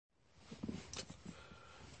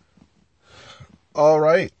All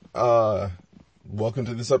right. Welcome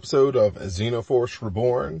to this episode of Xenoforce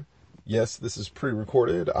Reborn. Yes, this is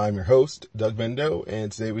pre-recorded. I'm your host, Doug Bendo,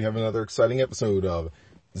 and today we have another exciting episode of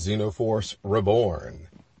Xenoforce Reborn.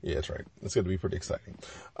 Yeah, that's right. It's going to be pretty exciting.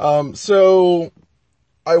 So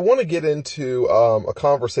I want to get into a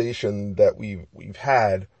conversation that we've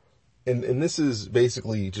had, and this is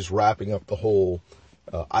basically just wrapping up the whole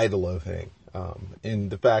Idolo thing, in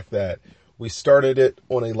the fact that we started it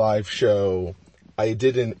on a live show. I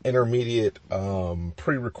did an intermediate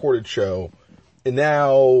pre-recorded show, and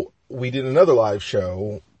now we did another live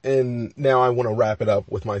show, and now I want to wrap it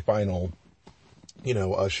up with my final,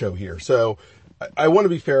 show here. So I want to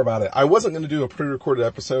be fair about it. I wasn't going to do a pre-recorded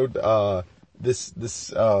episode this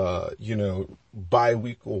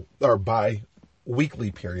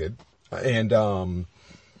bi-weekly period, and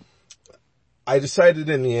I decided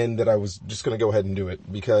in the end that I was just going to go ahead and do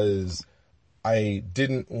it because I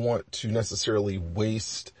didn't want to necessarily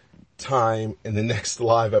waste time in the next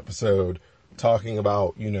live episode talking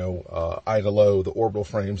about, Idolo, the orbital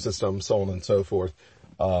frame system, so on and so forth,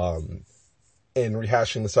 and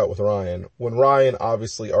rehashing this out with Ryan, when Ryan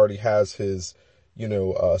obviously already has his,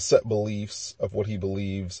 set beliefs of what he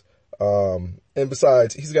believes. And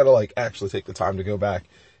besides, he's got to actually take the time to go back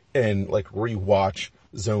and rewatch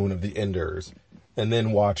Zone of the Enders and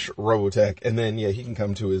then watch Robotech, and then he can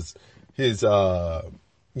come to his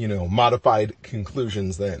modified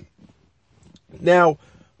conclusions then. Now,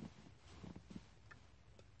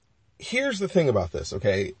 here's the thing about this,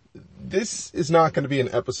 okay? This is not going to be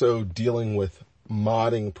an episode dealing with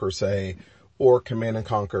modding per se, or Command and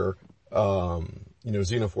Conquer,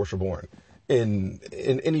 Xenoforce Reborn in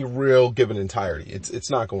any real given entirety.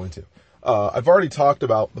 It's not going to. I've already talked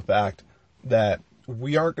about the fact that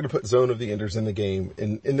we aren't going to put Zone of the Enders in the game,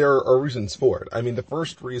 and there are reasons for it. I mean, the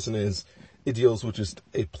first reason is it deals with just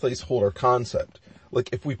a placeholder concept. Like,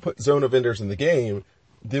 if we put Zone of Enders in the game,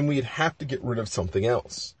 then we'd have to get rid of something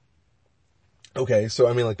else. Okay, so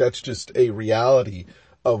I mean, that's just a reality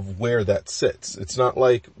of where that sits. It's not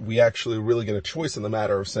like we actually really get a choice in the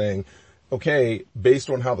matter of saying, okay, based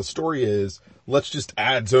on how the story is, let's just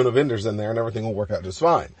add Zone of Enders in there and everything will work out just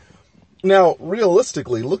fine. Now,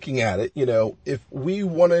 realistically, looking at it, if we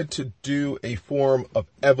wanted to do a form of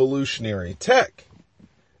evolutionary tech,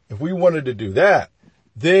 if we wanted to do that,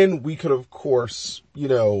 then we could, of course,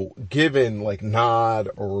 given Nod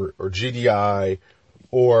or GDI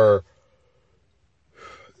or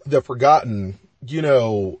the Forgotten,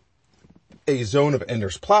 a Zone of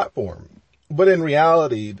Enders platform. But in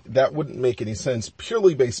reality, that wouldn't make any sense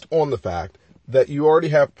purely based on the fact that you already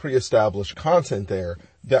have pre-established content there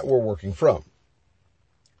that we're working from.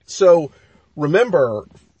 So remember,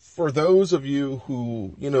 for those of you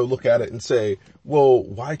who, look at it and say, well,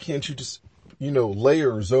 why can't you just,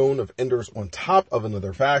 layer Zone of Enders on top of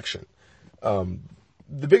another faction?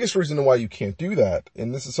 The biggest reason why you can't do that,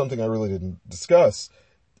 and this is something I really didn't discuss,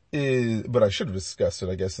 but I should have discussed it,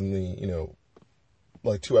 I guess, in the,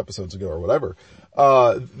 2 episodes ago or whatever.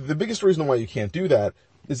 The biggest reason why you can't do that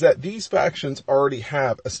is that these factions already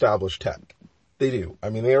have established tech. They do. I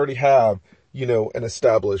mean, they already have, an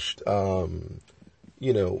established,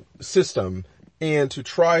 system, and to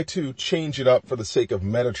try to change it up for the sake of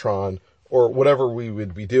Metatron or whatever we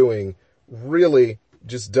would be doing really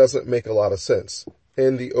just doesn't make a lot of sense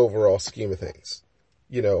in the overall scheme of things,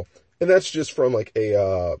 and that's just from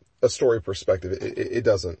a story perspective. It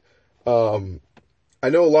doesn't. I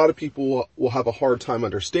know a lot of people will have a hard time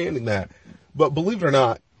understanding that, but believe it or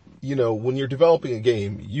not, when you're developing a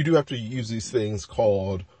game, you do have to use these things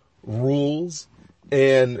called rules.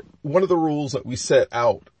 And one of the rules that we set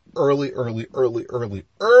out early on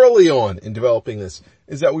in developing this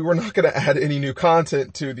is that we were not going to add any new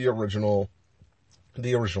content to the original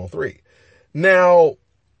 3. Now,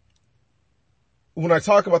 when I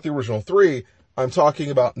talk about the original 3, I'm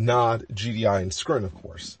talking about Nod, GDI, and Scrin, of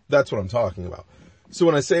course. That's what I'm talking about. So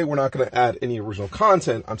when I say we're not going to add any original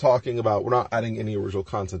content, I'm talking about we're not adding any original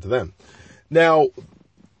content to them. Now,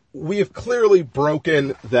 we have clearly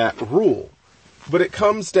broken that rule, but it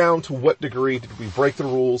comes down to what degree did we break the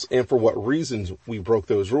rules and for what reasons we broke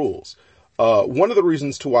those rules. One of the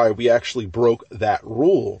reasons to why we actually broke that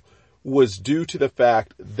rule was due to the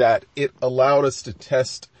fact that it allowed us to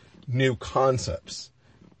test new concepts.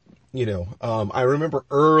 I remember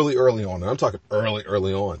early on, and I'm talking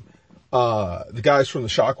early on, the guys from the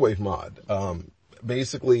Shockwave mod,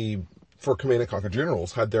 basically for Command and Conquer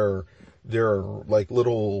Generals had their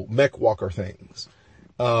little mech walker things.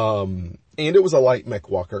 And it was a light mech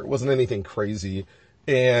walker. It wasn't anything crazy.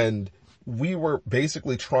 And we were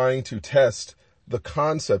basically trying to test the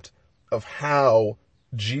concept of how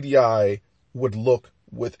GDI would look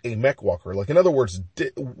with a mech walker? Like, in other words,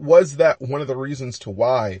 was that one of the reasons to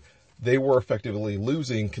why they were effectively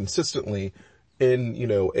losing consistently in,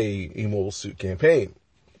 a mobile suit campaign?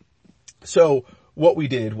 So what we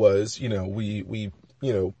did was, we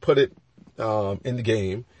put it, in the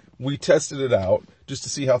game. We tested it out just to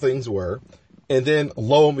see how things were. And then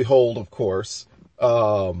lo and behold, of course,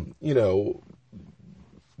 there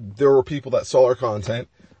were people that saw our content.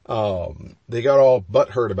 They got all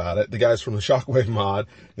butthurt about it, the guys from the Shockwave mod,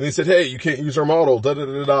 and they said, hey, you can't use our model,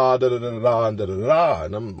 da-da-da-da-da, da-da-da-da-da, da-da-da-da.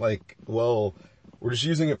 And I'm like, well, we're just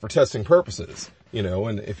using it for testing purposes,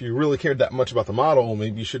 and if you really cared that much about the model,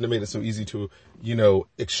 maybe you shouldn't have made it so easy to,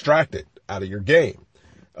 extract it out of your game.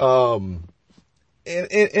 And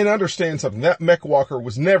understand something, that mech walker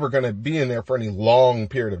was never going to be in there for any long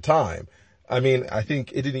period of time. I mean, I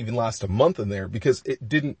think it didn't even last a month in there because it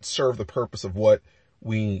didn't serve the purpose of what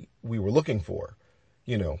we were looking for,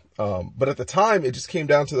 but at the time it just came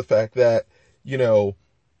down to the fact that, you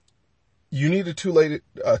need a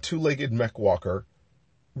two-legged mech walker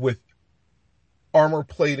with armor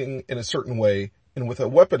plating in a certain way and with a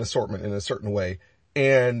weapon assortment in a certain way,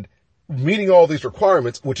 and meeting all these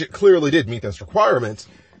requirements, which it clearly did meet those requirements.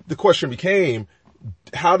 The question became,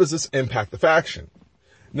 how does this impact the faction?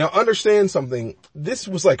 Now understand something, this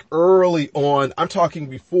was like early on, I'm talking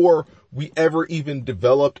before we ever even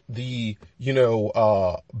developed the,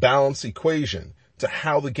 balance equation to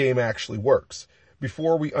how the game actually works.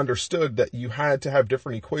 Before we understood that you had to have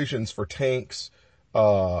different equations for tanks,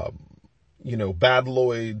 battloids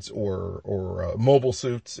or mobile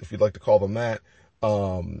suits, if you'd like to call them that,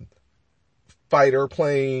 fighter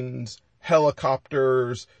planes,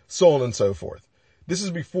 helicopters, so on and so forth. This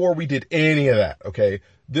is before we did any of that, okay?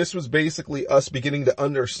 This was basically us beginning to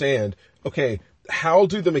understand, okay, how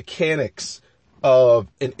do the mechanics of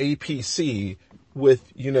an APC with,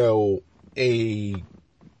 a,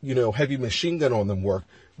 heavy machine gun on them work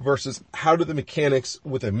versus how do the mechanics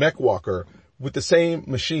with a mech walker with the same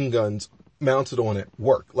machine guns mounted on it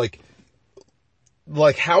work? Like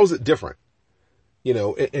how is it different?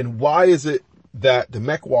 And why is it that the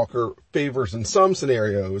mech walker favors in some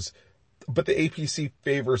scenarios, but the APC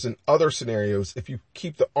favors in other scenarios? If you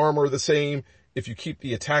keep the armor the same, if you keep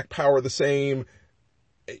the attack power the same,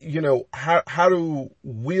 how do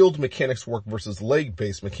wield mechanics work versus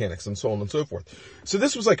leg-based mechanics and so on and so forth. So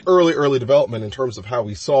this was like early development in terms of how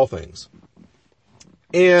we saw things.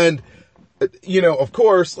 And, of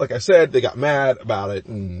course, like I said, they got mad about it.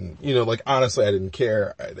 And, honestly, I didn't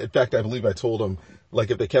care. In fact, I believe I told them,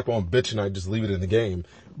 if they kept on bitching, I'd just leave it in the game.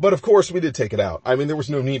 But of course, we did take it out. I mean, there was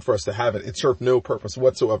no need for us to have it. It served no purpose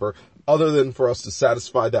whatsoever other than for us to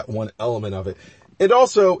satisfy that one element of it. And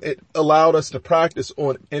also, it allowed us to practice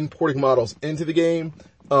on importing models into the game,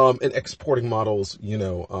 and exporting models,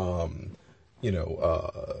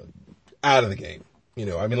 out of the game.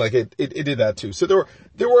 It did that too. So there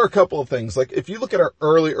were a couple of things. Like, if you look at our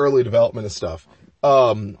early development of stuff,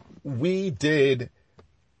 we did,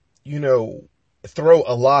 throw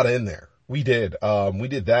a lot in there. We did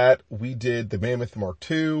that. We did the Mammoth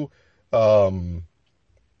Mark II.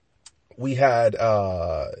 We had,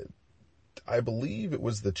 I believe it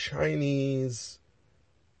was the Chinese,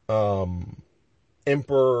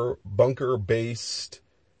 Emperor bunker based,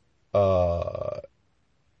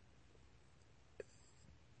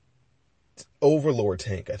 Overlord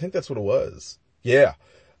tank. I think that's what it was. Yeah.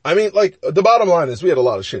 I mean, the bottom line is we had a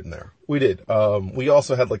lot of shit in there. We did. We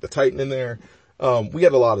also had the Titan in there. We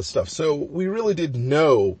had a lot of stuff. So we really did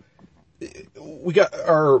know, we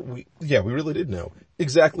really did know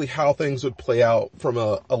exactly how things would play out from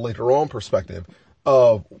a later on perspective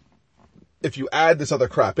of, if you add this other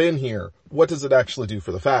crap in here, what does it actually do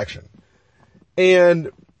for the faction? And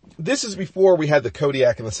this is before we had the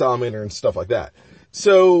Kodiak and the Salamander and stuff like that.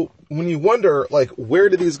 So when you wonder, where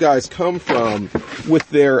do these guys come from with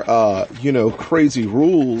their, crazy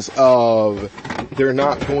rules of they're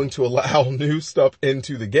not going to allow new stuff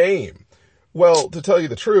into the game? Well, to tell you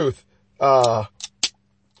the truth, for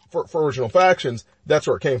original factions, that's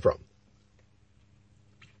where it came from.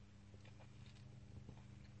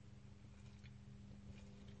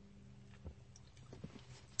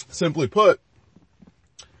 Simply put,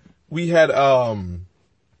 we had,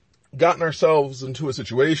 gotten ourselves into a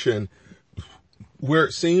situation where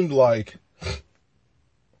it seemed like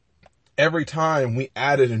every time we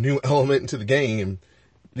added a new element into the game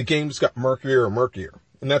just got murkier and murkier.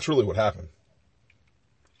 And that's really what happened.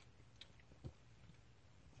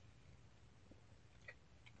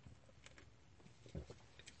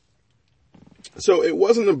 So it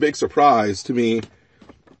wasn't a big surprise to me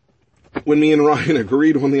when me and Ryan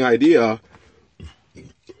agreed on the idea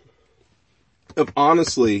of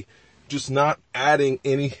honestly just not adding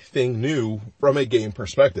anything new from a game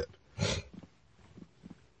perspective.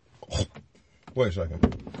 Wait a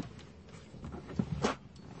second.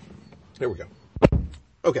 There we go.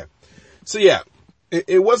 Okay. So yeah,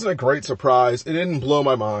 it wasn't a great surprise. It didn't blow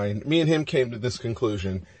my mind. Me and him came to this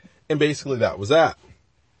conclusion, and basically that was that.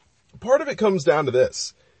 Part of it comes down to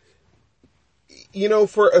this. You know,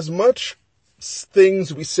 for as much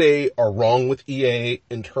things we say are wrong with EA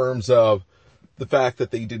in terms of the fact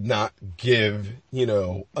that they did not give,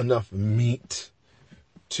 enough meat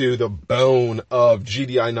to the bone of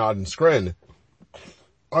GDI, Nod, and Scrin,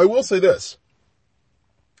 I will say this.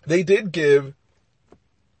 They did give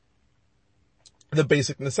the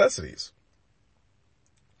basic necessities.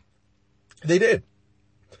 They did.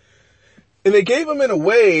 And they gave them in a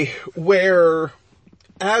way where,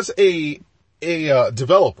 as a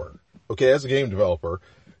developer, okay, as a game developer,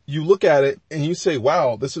 you look at it and you say,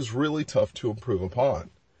 wow, this is really tough to improve upon.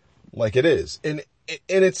 Like it is. And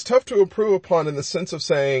it's tough to improve upon in the sense of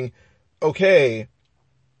saying, okay,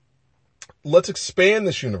 let's expand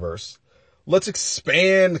this universe. Let's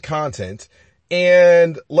expand the content,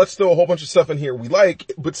 and let's throw a whole bunch of stuff in here we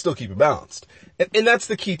like, but still keep it balanced. And that's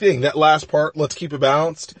the key thing. That last part, let's keep it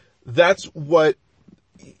balanced. That's what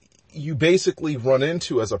you basically run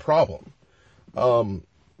into as a problem.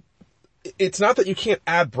 It's not that you can't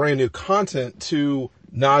add brand new content to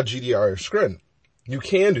Nod, GDI, or Scrin. You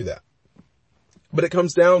can do that. But it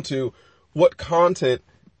comes down to what content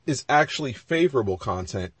is actually favorable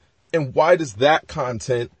content, and why does that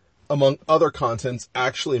content among other contents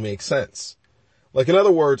actually make sense? Like, in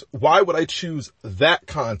other words, why would I choose that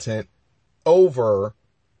content over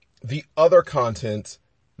the other content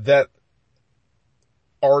that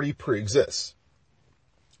already pre-exists?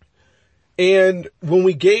 And when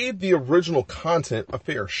we gave the original content a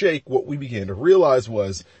fair shake, what we began to realize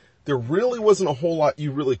was there really wasn't a whole lot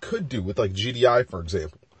you really could do with, like, GDI, for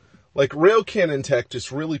example. Like, rail cannon tech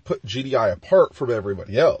just really put GDI apart from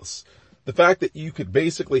everybody else. The fact that you could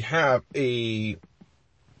basically have a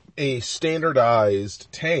standardized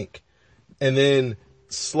tank and then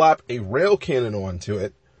slap a rail cannon onto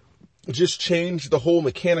it just changed the whole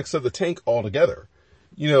mechanics of the tank altogether.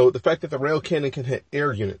 The fact that the rail cannon can hit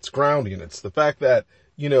air units, ground units, the fact that,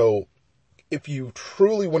 if you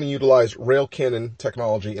truly want to utilize rail cannon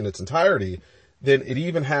technology in its entirety, then it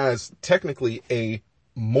even has technically a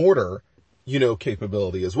mortar,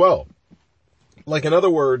 capability as well. Like, in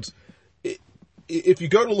other words, if you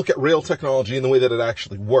go to look at rail technology and the way that it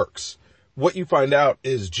actually works, what you find out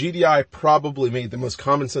is GDI probably made the most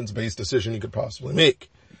common sense based decision you could possibly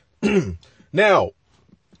make. Now,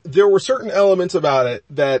 there were certain elements about it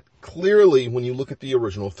that clearly, when you look at the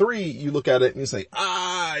original 3, you look at it and you say,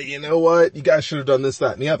 you know what? You guys should have done this,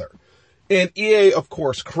 that, and the other. And EA, of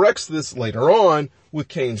course, corrects this later on with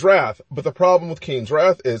Kane's Wrath. But the problem with Kane's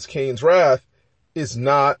Wrath is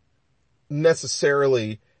not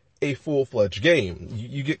necessarily a full-fledged game.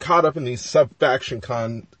 You get caught up in these sub-faction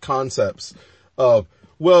concepts of,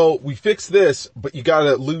 well, we fix this, but you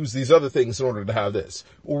gotta lose these other things in order to have this.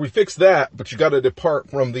 Or we fix that, but you gotta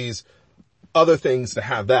depart from these other things to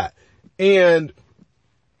have that. And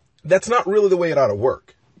that's not really the way it ought to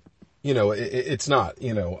work. It's not,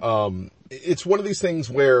 it's one of these things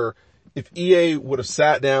where if EA would have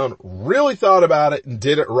sat down, really thought about it and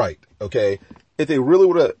did it right, okay? If they really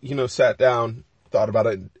would have, sat down, thought about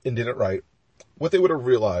it and did it right, what they would have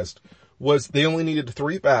realized was they only needed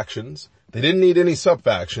 3 factions. They didn't need any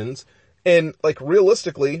sub-factions. And, like,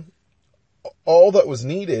 realistically, all that was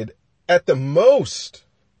needed at the most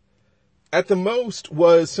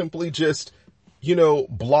was simply just,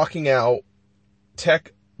 blocking out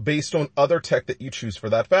tech based on other tech that you choose for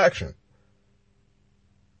that faction.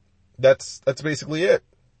 That's basically it.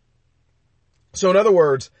 So in other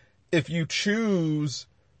words, if you choose,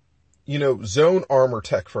 zone armor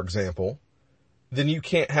tech, for example, then you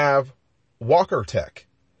can't have walker tech.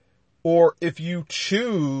 Or if you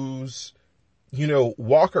choose,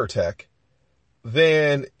 walker tech,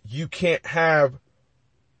 then you can't have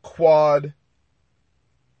quad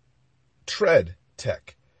tread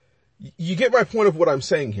tech. You get my point of what I'm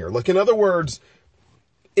saying here. Like, in other words,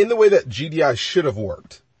 in the way that GDI should have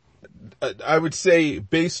worked, I would say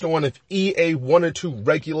based on if EA wanted to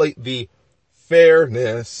regulate the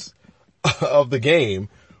fairness of the game,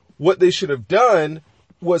 what they should have done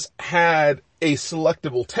was had a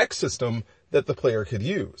selectable tech system that the player could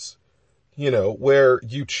use. Where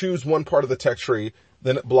you choose one part of the tech tree,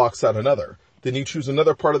 then it blocks out another. Then you choose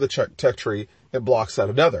another part of the tech tree, it blocks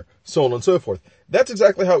out another, so on and so forth. That's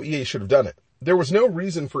exactly how EA should have done it. There was no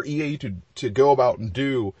reason for EA to go about and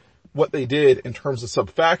do what they did in terms of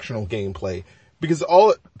sub-factional gameplay, because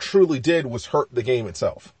all it truly did was hurt the game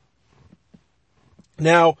itself.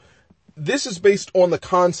 Now, this is based on the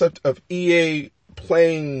concept of EA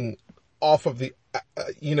playing off of the,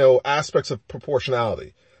 aspects of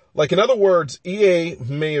proportionality. Like, in other words, EA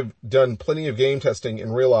may have done plenty of game testing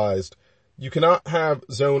and realized you cannot have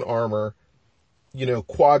zone armor,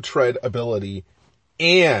 quad tread ability,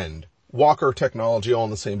 and walker technology all on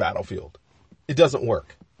the same battlefield. It doesn't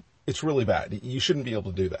work. It's really bad. You shouldn't be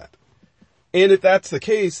able to do that. And if that's the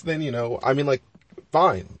case, then,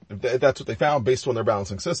 fine. If that's what they found based on their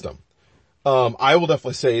balancing system. I will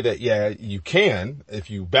definitely say that, yeah, you can, if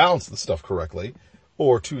you balance the stuff correctly,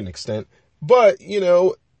 or to an extent. But,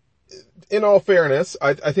 in all fairness,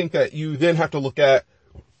 I think that you then have to look at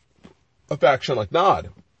a faction like Nod.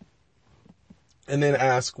 And then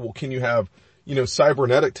ask, well, can you have,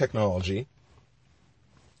 cybernetic technology?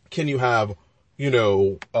 Can you have,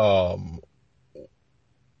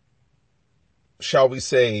 shall we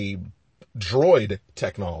say, droid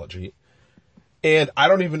technology? And I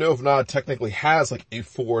don't even know if Nod technically has like a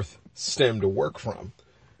fourth stem to work from,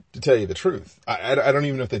 to tell you the truth. I don't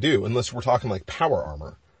even know if they do, unless we're talking like power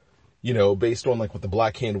armor, based on like what the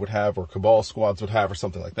Black Hand would have or Cabal squads would have or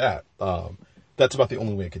something like that. That's about the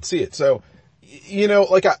only way I could see it. So,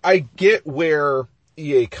 I get where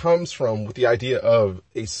EA comes from with the idea of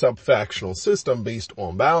a sub-factional system based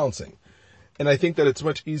on balancing. And I think that it's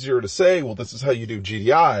much easier to say, well, this is how you do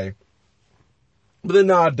GDI, but then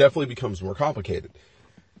Nod definitely becomes more complicated.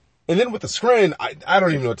 And then with the Skren, I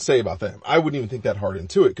don't even know what to say about them. I wouldn't even think that hard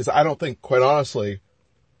into it, because I don't think, quite honestly,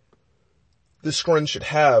 the Skren should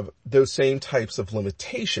have those same types of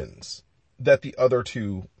limitations that the other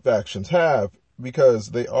two factions have,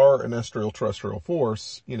 because they are an terrestrial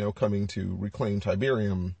force, coming to reclaim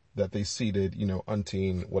Tiberium that they ceded,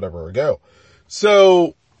 umpteen whatever ago.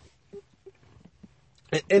 So,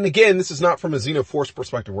 and again, this is not from a Xenoforce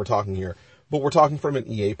perspective we're talking here, but we're talking from an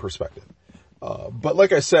EA perspective. But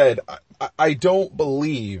like I said, I don't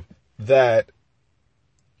believe that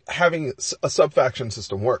having a sub-faction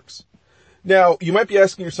system works. Now, you might be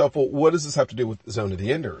asking yourself, well, what does this have to do with Zone of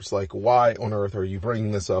the Enders? Like, why on earth are you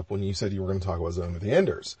bringing this up when you said you were going to talk about Zone of the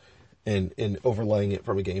Enders and overlaying it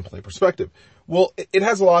from a gameplay perspective? Well, it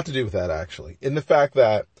has a lot to do with that, actually, in the fact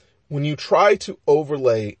that when you try to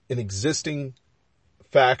overlay an existing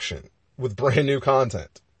faction with brand new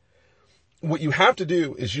content, what you have to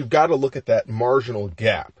do is you've got to look at that marginal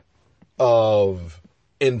gap of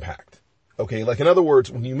impact. Okay, like in other words,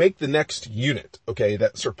 when you make the next unit, okay,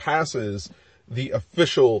 that surpasses the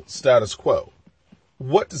official status quo,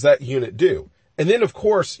 what does that unit do? And then of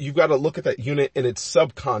course, you've got to look at that unit in its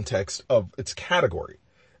subcontext of its category.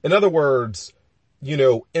 In other words,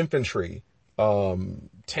 infantry,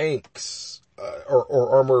 tanks,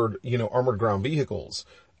 or armored ground vehicles,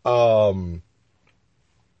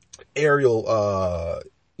 aerial,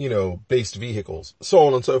 based vehicles, so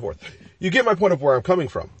on and so forth. You get my point of where I'm coming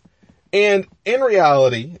from. And in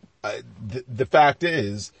reality, the fact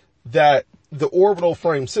is that the orbital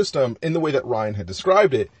frame system, in the way that Ryan had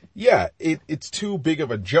described it, yeah, it's too big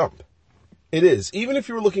of a jump. It is. Even if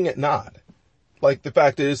you were looking at Nod, like the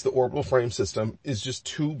fact is the orbital frame system is just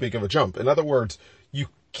too big of a jump. In other words, you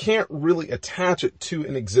can't really attach it to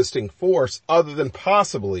an existing force other than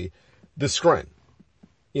possibly the Skren.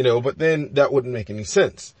 But then that wouldn't make any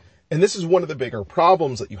sense. And this is one of the bigger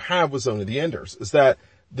problems that you have with Zone of the Enders, is that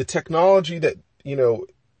the technology that,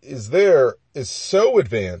 is there is so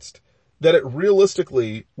advanced that it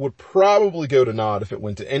realistically would probably go to Nod if it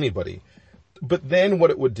went to anybody. But then what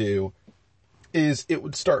it would do is it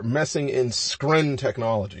would start messing in Skren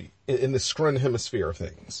technology, in the Skren hemisphere of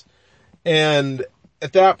things. And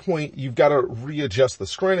at that point, you've got to readjust the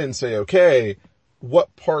Skren and say, okay,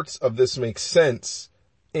 what parts of this make sense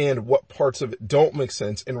and what parts of it don't make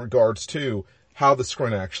sense in regards to how the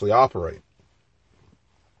Skren actually operate.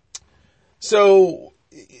 So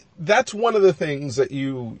that's one of the things that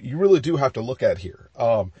you really do have to look at here.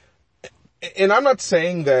 And I'm not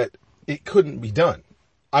saying that it couldn't be done.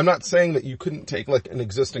 I'm not saying that you couldn't take like an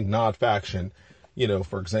existing Nod faction,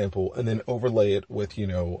 for example, and then overlay it with,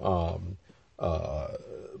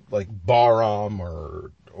 like Baram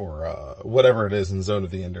or whatever it is in Zone of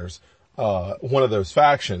the Enders. One of those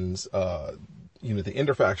factions, the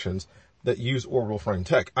Ender factions that use orbital frame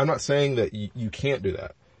tech. I'm not saying that you can't do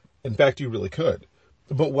that. In fact, you really could.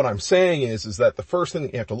 But what I'm saying is that the first thing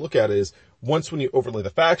that you have to look at is, once when you overlay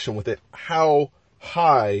the faction with it, how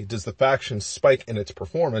high does the faction spike in its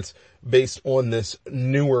performance based on this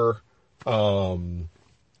newer,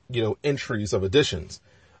 entries of additions,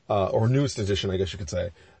 or newest addition, I guess you could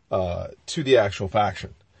say, to the actual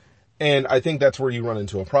faction. And I think that's where you run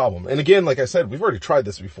into a problem. And again, like I said, we've already tried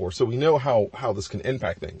this before, so we know how this can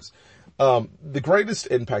impact things. The greatest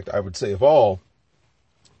impact, I would say, of all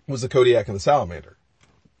was the Kodiak and the Salamander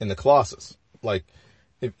and the Colossus. Like,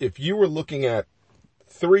 if you were looking at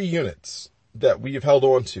 3 units that we have held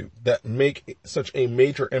on to that make such a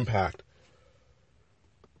major impact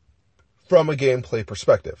from a gameplay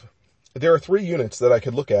perspective, there are 3 units that I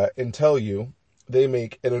could look at and tell you they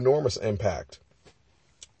make an enormous impact.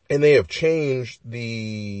 And they have changed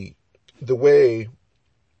the way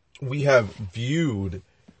we have viewed,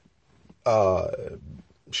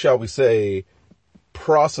 shall we say,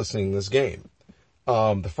 processing this game.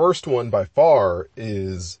 The first one by far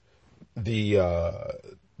is the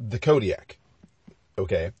Kodiak.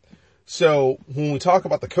 Okay. So when we talk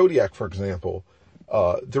about the Kodiak, for example,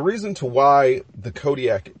 the reason to why the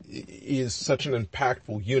Kodiak is such an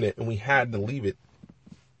impactful unit, and we had to leave it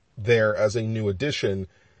there as a new addition,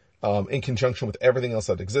 in conjunction with everything else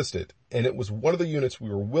that existed. And it was one of the units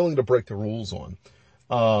we were willing to break the rules on,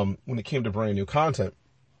 when it came to brand new content.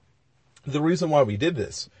 The reason why we did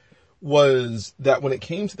this was that when it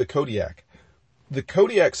came to the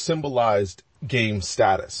Kodiak symbolized game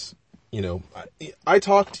status. You know, I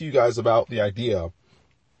talked to you guys about the idea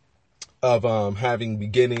of, having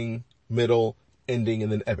beginning, middle, ending,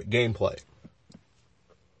 and then epic gameplay.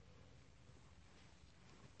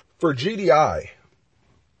 For GDI,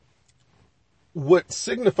 what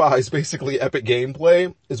signifies basically epic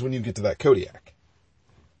gameplay is when you get to that Kodiak.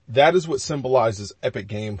 That is what symbolizes epic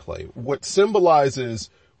gameplay. What symbolizes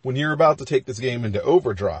when you're about to take this game into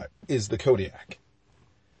overdrive is the Kodiak.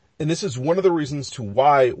 And this is one of the reasons to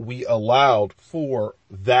why we allowed for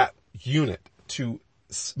that unit to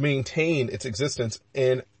maintain its existence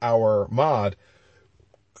in our mod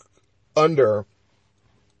under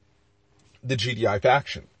the GDI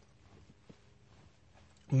faction.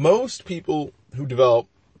 Most people who develop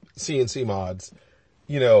CNC mods,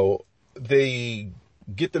 you know, they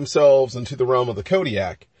get themselves into the realm of the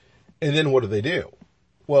Kodiak, and then what do?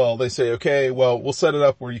 Well, they say, okay, well, we'll set it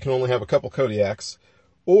up where you can only have a couple Kodiaks,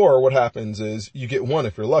 or what happens is you get one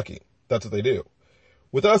if you're lucky. That's what they do.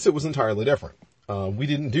 With us, it was entirely different. We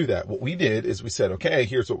didn't do that. What we did is we said, okay,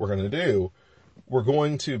 here's what we're going to do. We're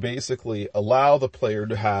going to basically allow the player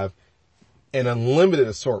to have an unlimited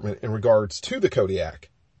assortment in regards to the Kodiak.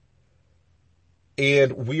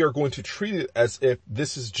 And we are going to treat it as if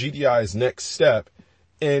this is GDI's next step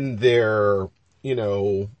in their, you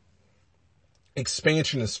know,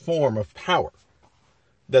 expansionist form of power.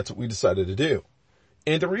 That's what we decided to do.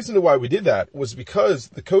 And the reason why we did that was because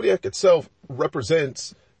the Kodiak itself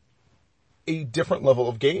represents a different level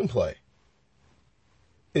of gameplay.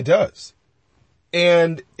 It does.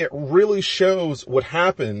 And it really shows what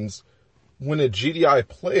happens when a GDI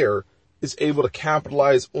player is able to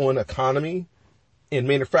capitalize on economy and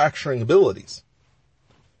manufacturing abilities.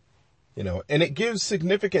 You know, and it gives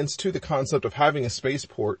significance to the concept of having a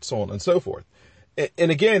spaceport, so on and so forth. And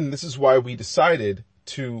again, this is why we decided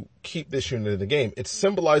to keep this unit in the game. It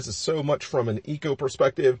symbolizes so much from an eco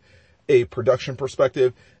perspective, a production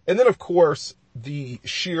perspective, and then of course, the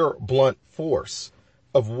sheer blunt force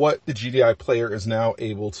of what the GDI player is now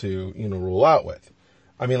able to, you know, roll out with.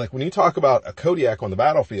 I mean, like when you talk about a Kodiak on the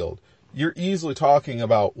battlefield, you're easily talking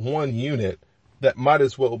about one unit that might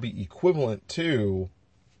as well be equivalent to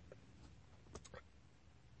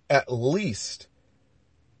at least,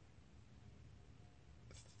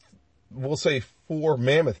 we'll say 4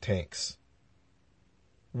 mammoth tanks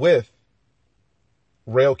with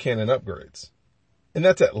rail cannon upgrades. And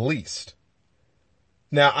that's at least.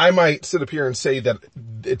 Now, I might sit up here and say that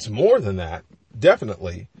it's more than that,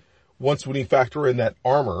 definitely, once when you factor in that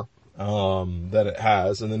armor that it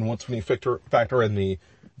has, and then once when you factor in the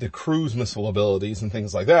cruise missile abilities and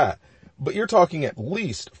things like that. But you're talking at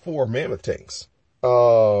least 4 mammoth tanks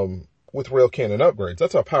with rail cannon upgrades.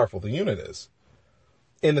 That's how powerful the unit is.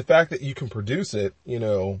 And the fact that you can produce it, you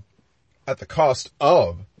know, at the cost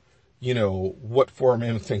of, you know, what 4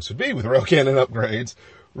 mammoth tanks would be with rail cannon upgrades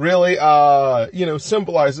really, you know,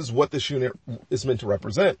 symbolizes what this unit is meant to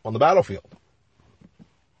represent on the battlefield.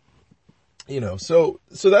 You know, so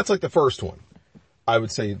that's like the first one. I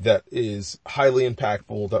would say that is highly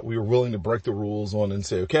impactful, that we were willing to break the rules on and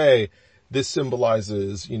say, okay, this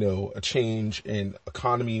symbolizes, you know, a change in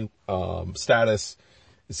economy, status.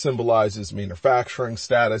 It symbolizes manufacturing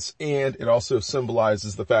status, and it also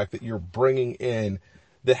symbolizes the fact that you're bringing in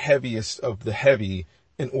the heaviest of the heavy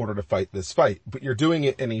in order to fight this fight, but you're doing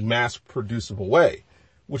it in a mass producible way,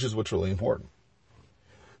 which is what's really important.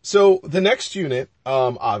 So the next unit,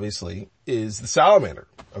 obviously is the Salamander.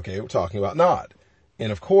 Okay. We're talking about Nod.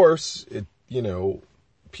 And of course, it, you know,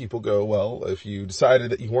 people go, well, if you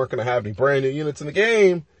decided that you weren't going to have any brand new units in the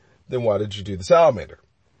game, then why did you do the Salamander?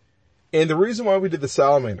 And the reason why we did the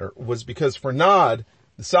Salamander was because for Nod,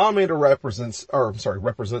 the Salamander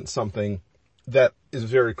represents something that is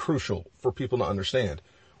very crucial for people to understand,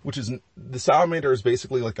 which is the Salamander is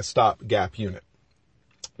basically like a stopgap unit.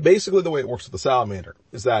 Basically, the way it works with the Salamander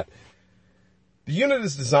is that the unit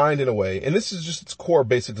is designed in a way, and this is just its core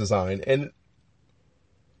basic design, and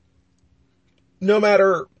no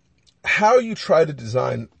matter how you try to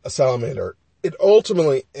design a Salamander, it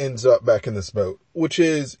ultimately ends up back in this boat, which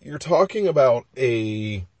is you're talking about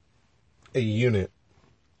a unit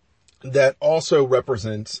that also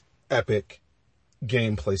represents epic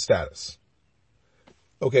gameplay status.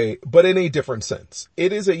 Okay, but in a different sense.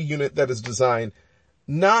 It is a unit that is designed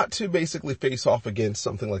not to basically face off against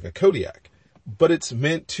something like a Kodiak, but it's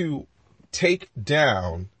meant to take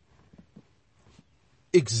down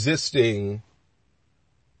existing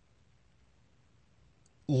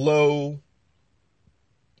low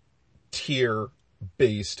tier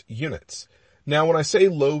based units. Now, when I say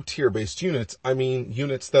low tier based units, I mean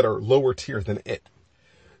units that are lower tier than it.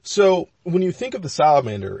 So when you think of the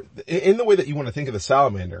Salamander, in the way that you want to think of the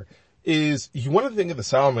Salamander is you want to think of the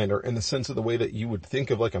Salamander in the sense of the way that you would think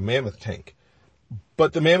of like a Mammoth tank.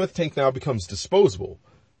 But the Mammoth tank now becomes disposable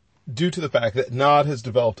due to the fact that Nod has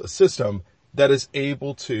developed a system that is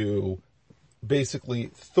able to basically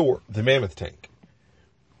thwart the Mammoth tank.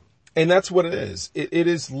 And that's what it is. It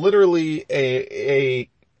is literally a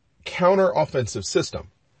counter-offensive system.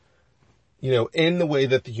 You know, in the way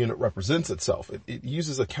that the unit represents itself. It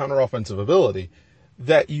uses a counter-offensive ability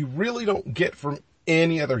that you really don't get from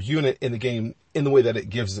any other unit in the game in the way that it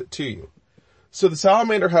gives it to you. So the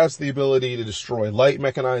Salamander has the ability to destroy light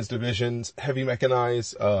mechanized divisions, heavy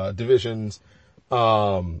mechanized divisions,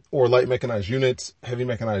 or light mechanized units, heavy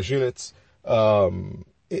mechanized units.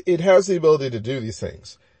 It has the ability to do these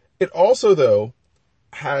things. It also, though,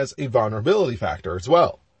 has a vulnerability factor as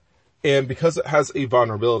well. And because it has a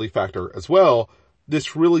vulnerability factor as well,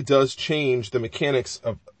 this really does change the mechanics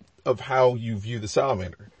of how you view the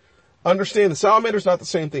Salamander. Understand the Salamander is not the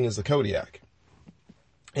same thing as the Kodiak.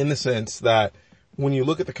 In the sense that when you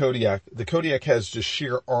look at the Kodiak has just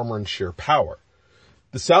sheer armor and sheer power.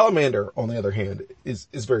 The Salamander, on the other hand, is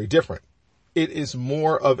very different. It is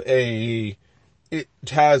more of it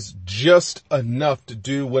has just enough to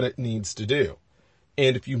do what it needs to do.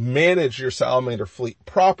 And if you manage your Salamander fleet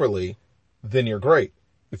properly, then you're great.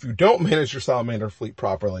 If you don't manage your Salamander fleet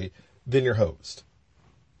properly, then you're hosed.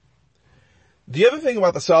 The other thing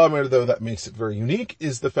about the Salamander, though, that makes it very unique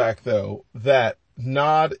is the fact, though, that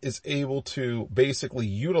Nod is able to basically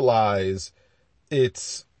utilize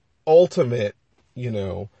its ultimate,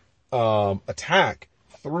 attack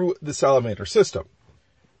through the Salamander system,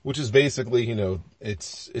 which is basically,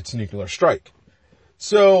 its nuclear strike.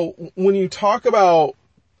 So when you talk about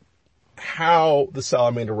how the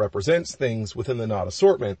Salamander represents things within the Nod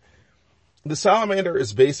assortment, the Salamander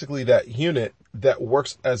is basically that unit that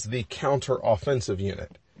works as the counter-offensive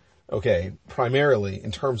unit. Okay, primarily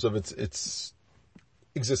in terms of its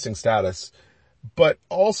existing status. But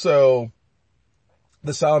also,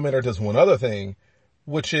 the Salamander does one other thing,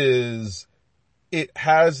 which is it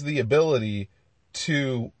has the ability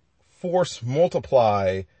to force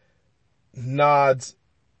multiply Nod's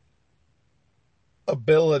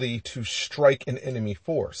ability to strike an enemy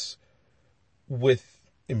force with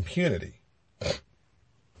impunity.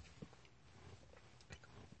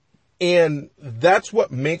 And that's what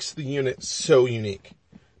makes the unit so unique.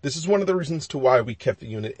 This is one of the reasons to why we kept the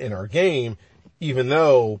unit in our game, even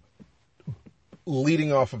though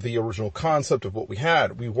leading off of the original concept of what we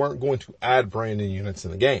had, we weren't going to add brand new units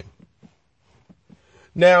in the game.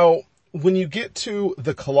 Now, when you get to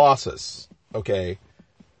the Colossus, okay,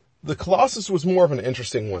 the Colossus was more of an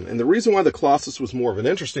interesting one. And the reason why the Colossus was more of an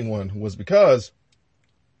interesting one was because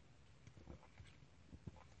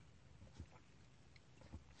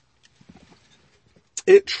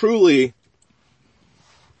it truly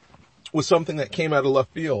was something that came out of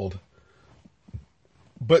left field,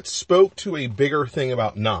 but spoke to a bigger thing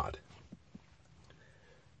about Nod.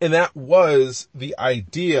 And that was the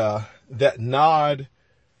idea that Nod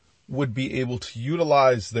would be able to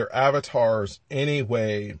utilize their avatars in a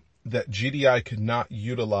way that GDI could not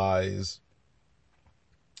utilize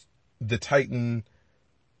the Titan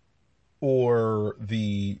or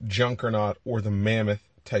the Juggernaut or the Mammoth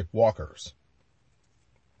type walkers.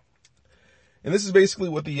 And this is basically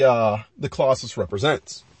what the Colossus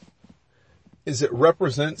represents. Is it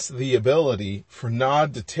represents the ability for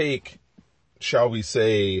Nod to take, shall we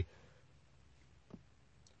say,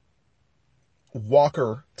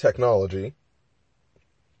 walker technology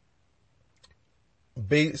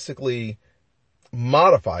basically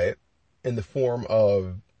modify it in the form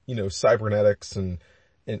of, cybernetics and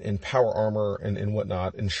power armor and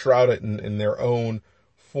whatnot, and shroud it in their own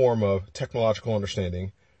form of technological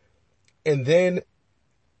understanding. And then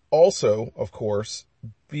also, of course,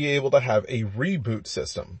 be able to have a reboot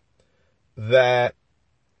system that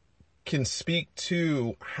can speak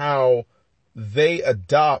to how they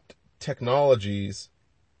adopt technologies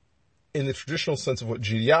in the traditional sense of what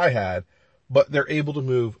GDI had, but they're able to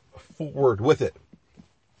move forward with it.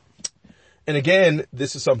 And again,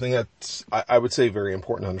 this is something that's, I would say, very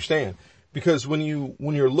important to understand. Because when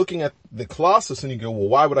you're looking at the Colossus and you go, well,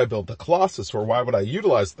 why would I build the Colossus, or why would I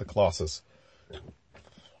utilize the Colossus?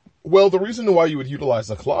 Well, the reason why you would utilize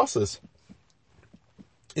the Colossus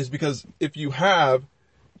is because if you have,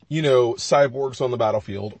 cyborgs on the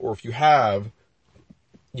battlefield, or if you have,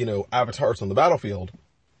 avatars on the battlefield,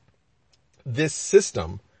 this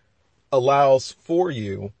system allows for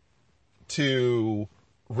you to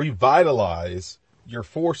revitalize your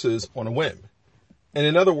forces on a whim. And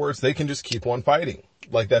in other words, they can just keep on fighting.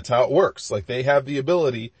 Like, that's how it works. Like, they have the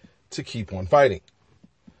ability to keep on fighting.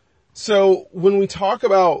 So when we talk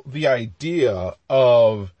about the idea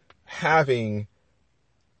of having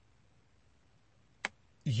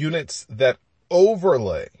units that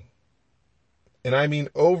overlay, and I mean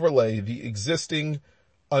overlay, the existing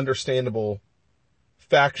understandable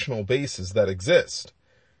factional bases that exist,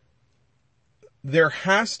 there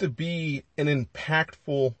has to be an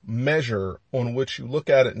impactful measure on which you look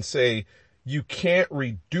at it and say, you can't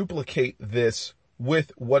reduplicate this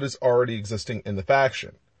with what is already existing in the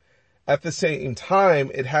faction. At the same time,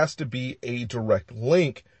 it has to be a direct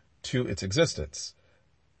link to its existence.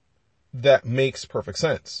 That makes perfect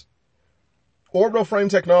sense. Orbital frame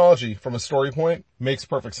technology, from a story point, makes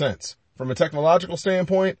perfect sense. From a technological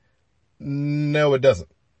standpoint, no, it doesn't.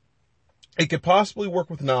 It could possibly work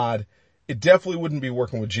with Nod. It definitely wouldn't be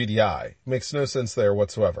working with GDI. Makes no sense there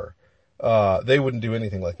whatsoever. They wouldn't do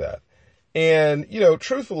anything like that. And,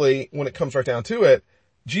 truthfully, when it comes right down to it,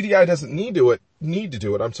 GDI doesn't need to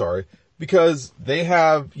do it, because they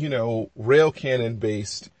have, rail cannon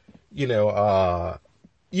based,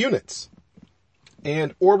 units.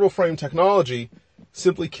 And orbital frame technology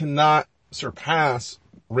simply cannot surpass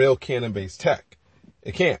rail cannon based tech.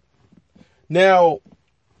 It can't. Now,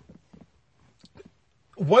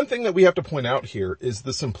 one thing that we have to point out here is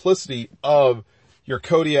the simplicity of your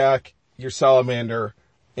Kodiak, your Salamander,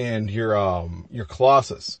 and your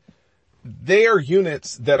Colossus. They are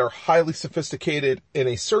units that are highly sophisticated in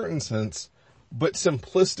a certain sense, but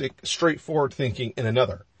simplistic, straightforward thinking in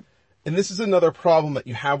another. And this is another problem that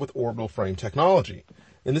you have with orbital frame technology.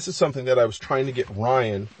 And this is something that I was trying to get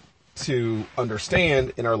Ryan to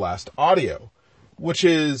understand in our last audio, which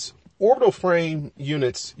is orbital frame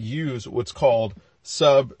units use what's called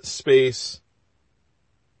subspace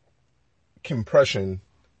compression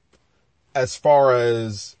as far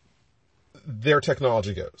as their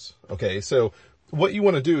technology goes. Okay, so what you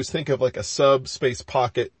want to do is think of like a subspace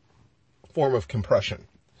pocket form of compression.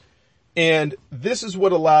 And this is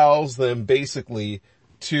what allows them basically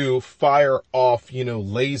to fire off,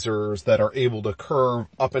 lasers that are able to curve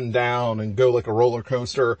up and down and go like a roller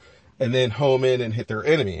coaster and then home in and hit their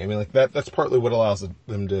enemy. I mean, like that's partly what allows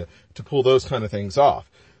them to pull those kind of things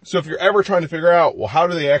off. So if you're ever trying to figure out, well, how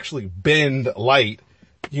do they actually bend light,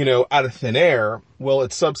 out of thin air? Well,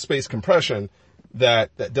 it's subspace compression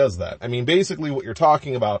that does that. I mean, basically what you're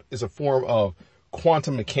talking about is a form of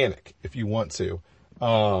quantum mechanic, if you want to.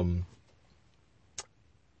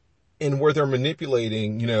 And where they're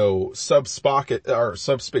manipulating,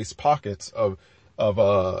 subspace pockets of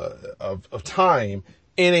time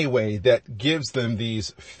in a way that gives them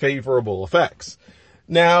these favorable effects.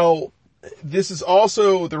 Now, this is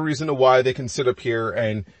also the reason why they can sit up here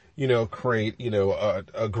and, create,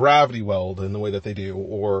 a gravity weld in the way that they do,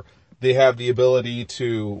 or they have the ability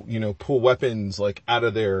to, pull weapons like out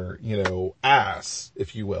of their, ass,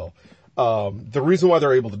 if you will. The reason why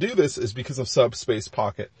they're able to do this is because of subspace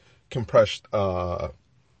pocket compressed,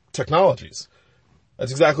 technologies.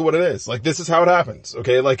 That's exactly what it is. Like, this is how it happens.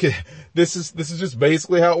 Okay. Like, this is just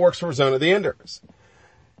basically how it works for Zone of the Enders.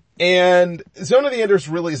 And Zone of the Enders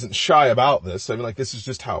really isn't shy about this. I mean, like, this is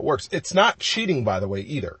just how it works. It's not cheating, by the way,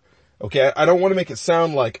 either. Okay. I don't want to make it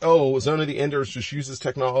sound like, oh, Zone of the Enders just uses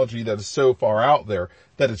technology that is so far out there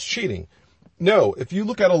that it's cheating. No, if you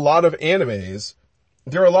look at a lot of animes,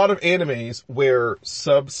 there are a lot of animes where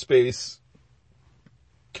subspace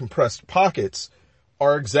compressed pockets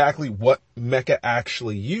are exactly what mecha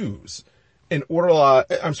actually use in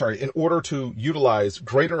order to utilize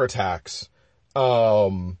greater attacks,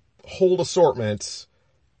 hold assortments,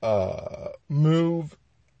 move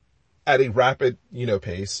at a rapid,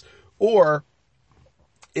 pace, or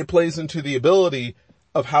it plays into the ability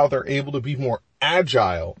of how they're able to be more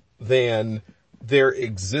agile than their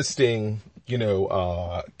existing,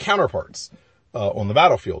 counterparts, on the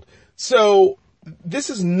battlefield. So this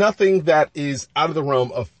is nothing that is out of the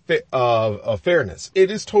realm of fairness. It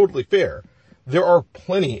is totally fair. There are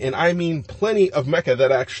plenty, and I mean plenty of mecha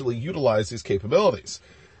that actually utilize these capabilities.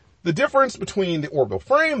 The difference between the orbital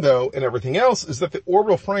frame, though, and everything else is that the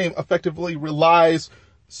orbital frame effectively relies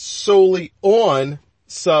solely on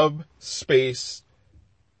subspace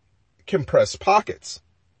compressed pockets.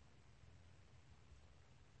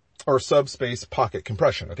 Or subspace pocket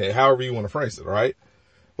compression, okay? However you want to phrase it, all right?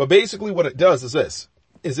 But basically what it does is this,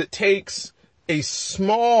 is it takes a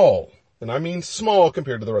small, and I mean small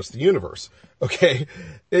compared to the rest of the universe, okay?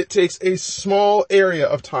 It takes a small area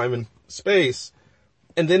of time and space,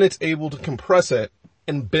 and then it's able to compress it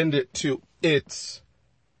and bend it to its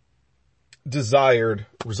desired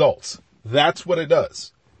results. That's what it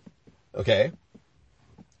does. Okay?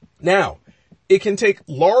 Now, it can take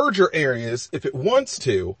larger areas if it wants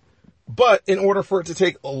to, but in order for it to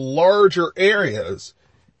take larger areas,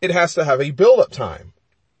 it has to have a build-up time.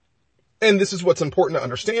 And this is what's important to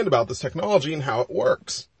understand about this technology and how it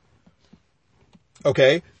works.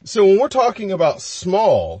 Okay? So when we're talking about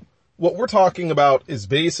small, what we're talking about is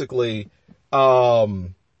basically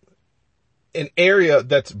an area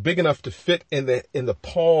that's big enough to fit in the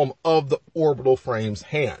palm of the orbital frame's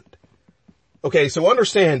hand. Okay, so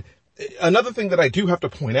understand, another thing that I do have to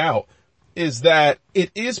point out is that it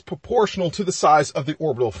is proportional to the size of the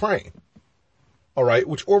orbital frame. Alright,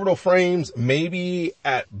 which orbital frames maybe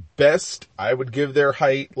at best, I would give their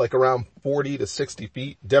height like around 40 to 60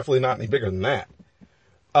 feet. Definitely not any bigger than that.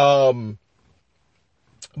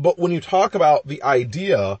 But when you talk about the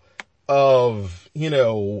idea of,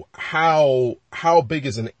 how big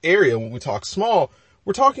is an area when we talk small,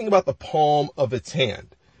 we're talking about the palm of its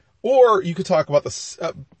hand. Or you could talk about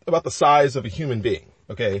the size of a human being,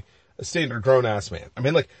 okay? A standard grown-ass man. I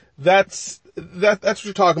mean, like, that's what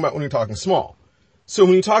you're talking about when you're talking small. So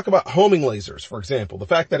when you talk about homing lasers, for example, the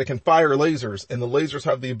fact that it can fire lasers and the lasers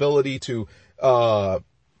have the ability to,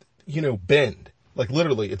 bend. Like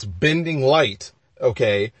literally, it's bending light,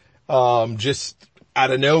 okay, just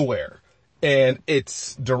out of nowhere. And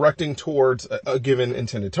it's directing towards a given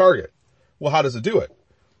intended target. Well, how does it do it?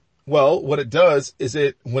 Well, what it does is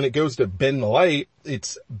when it goes to bend the light,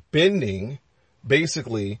 it's bending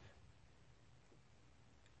basically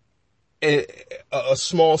a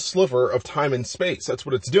small sliver of time and space. That's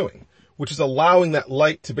what it's doing, which is allowing that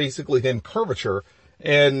light to basically then curvature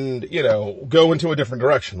and, go into a different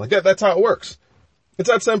direction. Like that, that's how it works. It's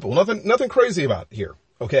that simple. Nothing crazy about it here.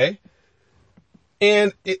 Okay.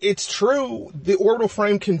 And it's true. The orbital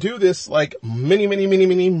frame can do this like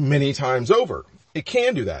many times over. It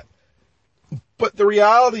can do that. But the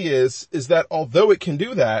reality is that although it can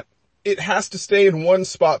do that, it has to stay in one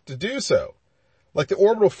spot to do so. Like the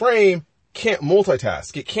orbital frame can't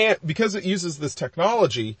multitask. It can't, because it uses this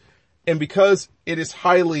technology and because it is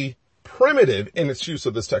highly primitive in its use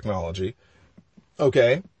of this technology.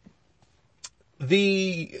 Okay.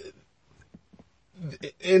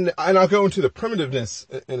 And I'll go into the primitiveness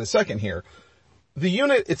in a second here. The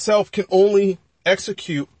unit itself can only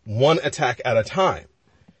execute one attack at a time.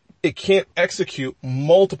 It can't execute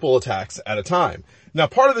multiple attacks at a time. Now,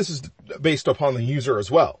 part of this is based upon the user as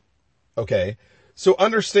well. Okay. So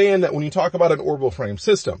understand that when you talk about an orbital frame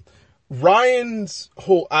system, Ryan's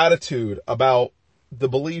whole attitude about the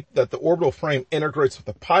belief that the orbital frame integrates with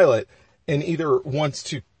the pilot and either wants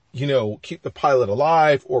to, keep the pilot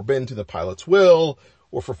alive or bend to the pilot's will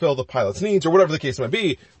or fulfill the pilot's needs or whatever the case might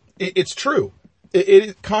be, it's true.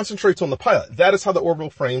 It concentrates on the pilot. That is how the orbital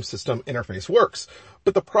frame system interface works.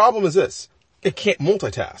 But the problem is this. It can't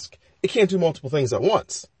multitask. It can't do multiple things at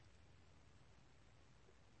once.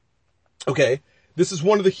 Okay. This is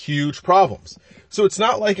one of the huge problems. So it's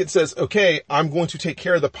not like it says, okay, I'm going to take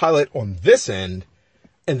care of the pilot on this end,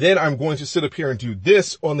 and then I'm going to sit up here and do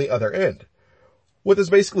this on the other end. What this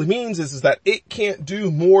basically means is that it can't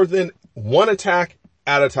do more than one attack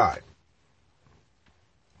at a time.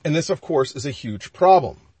 And this, of course, is a huge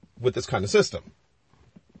problem with this kind of system.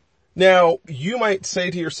 Now, you might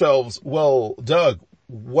say to yourselves, well, Doug,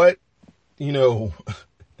 why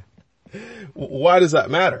does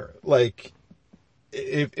that matter? Like,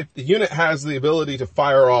 if the unit has the ability to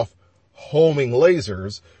fire off homing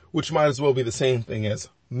lasers, which might as well be the same thing as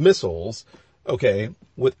missiles, okay,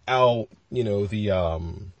 without,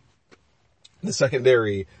 the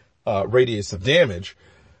secondary, radius of damage,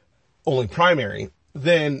 only primary,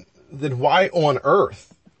 then why on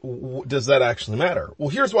earth does that actually matter? Well,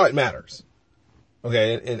 here's why it matters.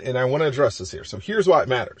 Okay, and I want to address this here. So here's why it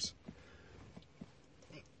matters.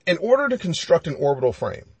 In order to construct an orbital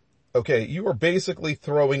frame, okay, you are basically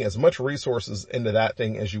throwing as much resources into that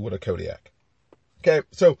thing as you would a Kodiak. Okay,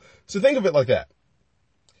 so think of it like that.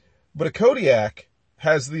 But a Kodiak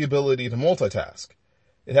has the ability to multitask.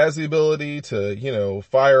 It has the ability to,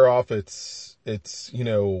 fire off its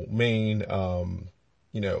main,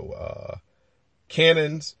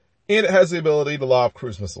 cannons, and it has the ability to lob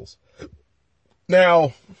cruise missiles.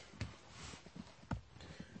 Now,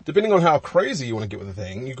 depending on how crazy you want to get with the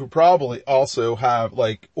thing, you could probably also have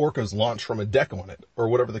like Orcas launch from a deck on it, or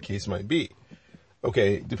whatever the case might be.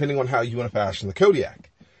 Okay, depending on how you want to fashion the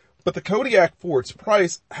Kodiak. But the Kodiak, for its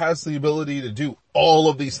price, has the ability to do all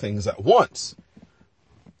of these things at once,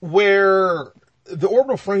 where the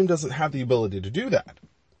orbital frame doesn't have the ability to do that.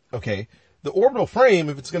 Okay, the orbital frame,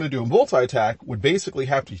 if it's going to do a multi-attack, would basically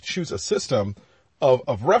have to choose a system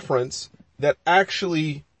of reference that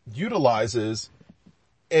actually utilizes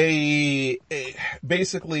basically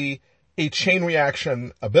a chain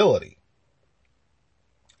reaction ability.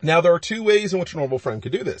 Now, there are two ways in which an orbital frame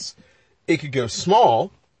could do this. It could go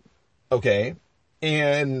small, okay,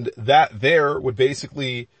 and that there would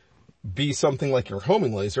basically be something like your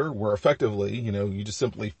homing laser, where effectively, you just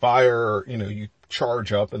simply fire, you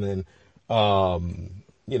charge up and then,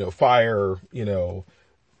 fire,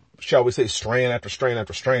 shall we say strand after strand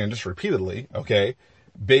after strand, just repeatedly, okay,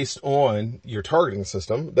 based on your targeting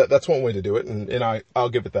system. That's one way to do it, and I'll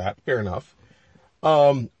give it that, fair enough.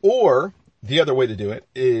 Or the other way to do it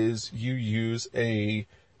is you use a,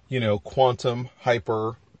 quantum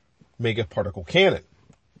hyper mega particle cannon.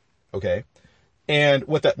 Okay. And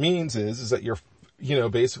what that means is that you're,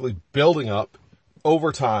 basically building up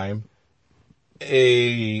over time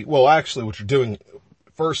actually what you're doing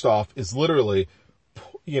first off is literally,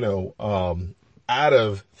 out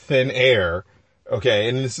of thin air. Okay.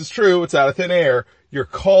 And this is true. It's out of thin air. You're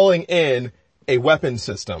calling in a weapon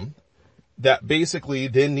system that basically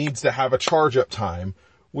then needs to have a charge up time,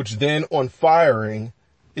 which then on firing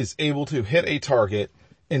is able to hit a target,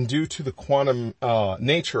 and due to the quantum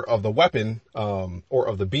nature of the weapon, or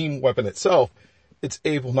of the beam weapon itself, it's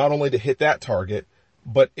able not only to hit that target,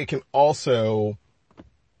 but it can also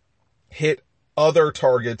hit other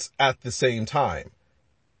targets at the same time.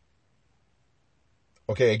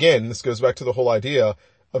 Okay, again, this goes back to the whole idea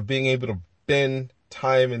of being able to bend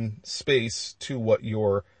time and space to what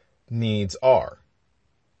your needs are.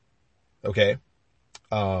 Okay?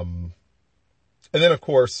 And then of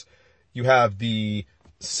course, you have the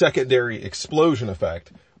secondary explosion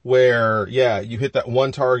effect where, you hit that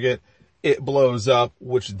one target, it blows up,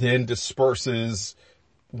 which then disperses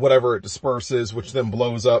whatever it disperses, which then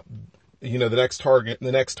blows up, the next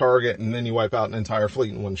target, and then you wipe out an entire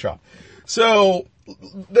fleet in one shot. So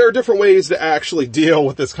there are different ways to actually deal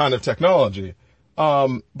with this kind of technology.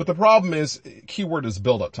 But the problem is, keyword is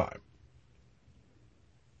build up time.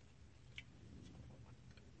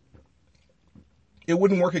 It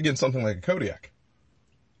wouldn't work against something like a Kodiak.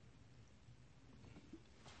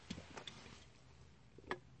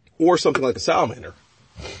 Or something like a Salamander.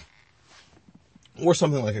 Or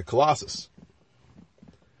something like a Colossus.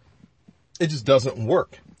 It just doesn't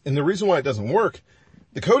work. And the reason why it doesn't work,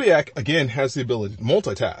 the Kodiak, again, has the ability to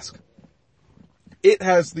multitask. It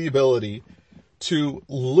has the ability to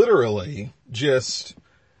literally just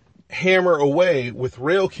hammer away with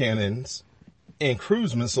rail cannons and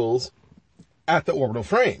cruise missiles at the orbital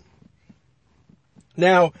frame.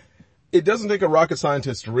 Now, it doesn't take a rocket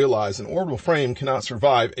scientist to realize an orbital frame cannot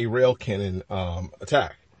survive a rail cannon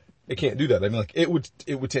attack. It can't do that. I mean, it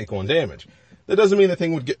would take on damage. That doesn't mean the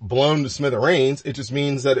thing would get blown to smithereens. It just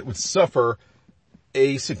means that it would suffer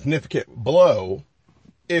a significant blow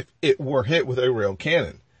if it were hit with a rail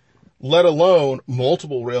cannon, let alone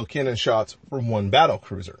multiple rail cannon shots from one battle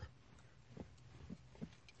cruiser.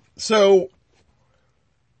 So,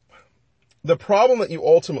 the problem that you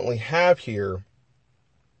ultimately have here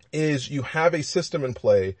is you have a system in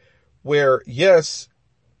play where, yes,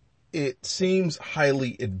 it seems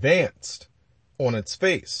highly advanced on its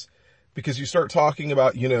face, because you start talking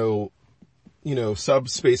about,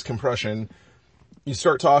 subspace compression. You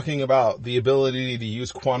start talking about the ability to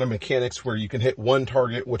use quantum mechanics where you can hit one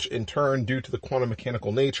target, which in turn, due to the quantum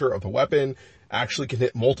mechanical nature of the weapon, actually can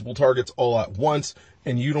hit multiple targets all at once,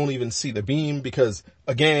 and you don't even see the beam because,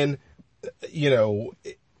 again,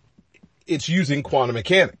 it's using quantum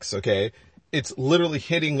mechanics, okay? It's literally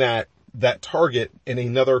hitting that target in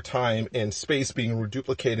another time and space being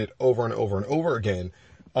reduplicated over and over and over again.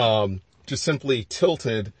 Just simply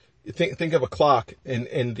tilted. Think of a clock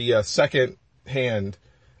in the second hand,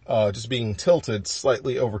 just being tilted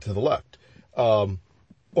slightly over to the left, on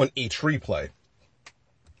each replay.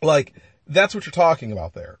 Like, that's what you're talking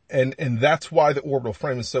about there. And that's why the orbital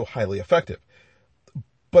frame is so highly effective.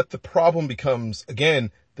 But the problem becomes,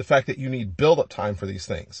 again, the fact that you need build-up time for these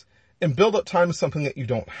things. And build-up time is something that you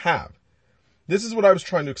don't have. This is what I was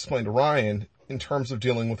trying to explain to Ryan in terms of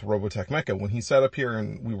dealing with Robotech Mecha. When he sat up here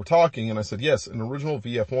and we were talking, and I said, yes, an original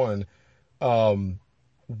VF1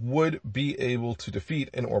 would be able to defeat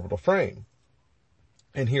an orbital frame.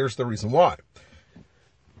 And here's the reason why.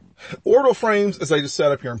 Orbital frames, as I just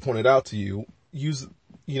sat up here and pointed out to you, use,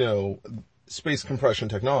 space compression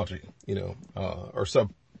technology, or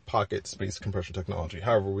sub-pocket space compression technology,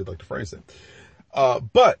 however we'd like to phrase it.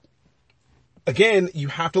 But, again, you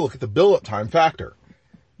have to look at the build-up time factor.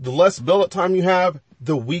 The less build-up time you have,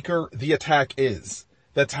 the weaker the attack is.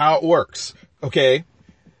 That's how it works, okay?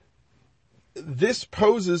 This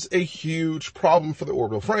poses a huge problem for the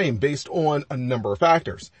orbital frame based on a number of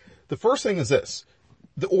factors. The first thing is this.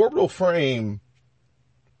 The orbital frame,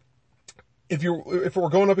 if we're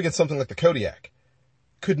going up against something like the Kodiak,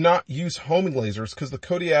 could not use homing lasers because the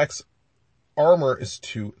Kodiak's armor is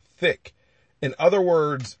too thick. In other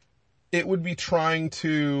words, it would be trying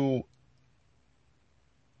to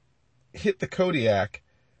hit the Kodiak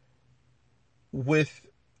with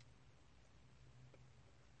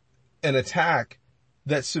an attack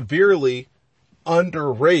that severely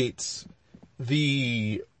underrates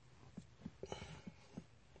the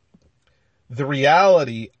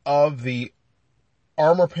reality of the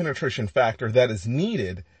armor penetration factor that is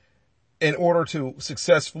needed in order to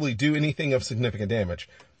successfully do anything of significant damage.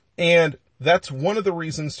 And that's one of the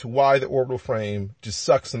reasons to why the orbital frame just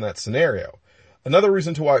sucks in that scenario. Another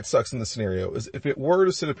reason to why it sucks in this scenario is if it were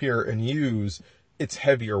to sit up here and use its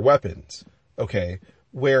heavier weapons, okay,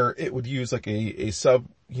 where it would use like a sub,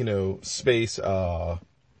 space,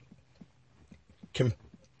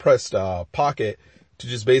 compressed, pocket to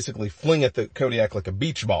just basically fling at the Kodiak like a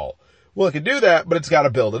beach ball. Well, it could do that, but it's got to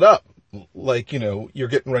build it up. Like, you're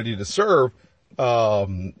getting ready to serve,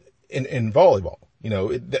 in volleyball.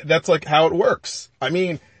 That's like how it works. I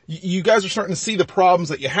mean, you guys are starting to see the problems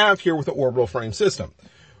that you have here with the orbital frame system.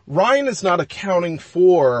 Ryan is not accounting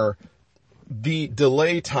for the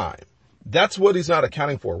delay time. That's what he's not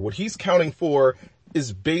accounting for. What he's counting for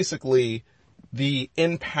is basically the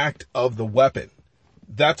impact of the weapon.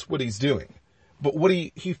 That's what he's doing. But what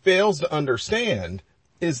he fails to understand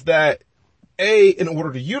is that A, in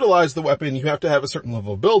order to utilize the weapon, you have to have a certain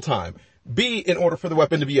level of build time. B, in order for the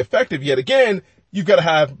weapon to be effective yet again, you've got to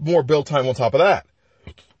have more build time on top of that.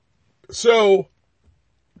 So,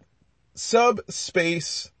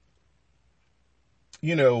 subspace,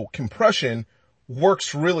 compression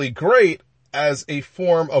works really great as a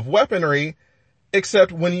form of weaponry,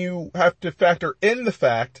 except when you have to factor in the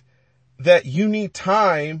fact that you need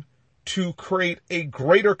time to create a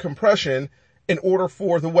greater compression in order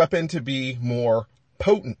for the weapon to be more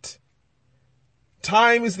potent.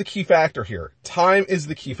 Time is the key factor here. Time is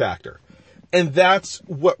the key factor. And that's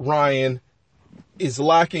what Ryan is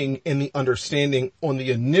lacking in the understanding on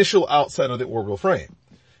the initial outset of the orbital frame.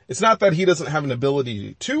 It's not that he doesn't have an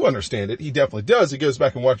ability to understand it. He definitely does. He goes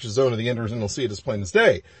back and watches Zone of the Enders and he'll see it as plain as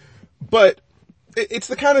day. But it's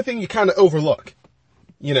the kind of thing you kind of overlook.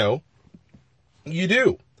 You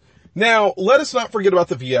do. Now, let us not forget about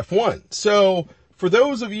the VF1. So, for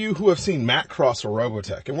those of you who have seen Macross or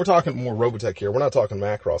Robotech, and we're talking more Robotech here, we're not talking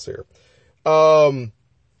Macross here.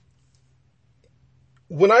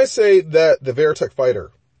 When I say that the Veritech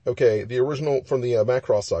Fighter, okay, the original from the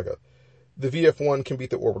Macross saga, the VF1 can beat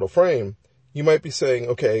the orbital frame, you might be saying,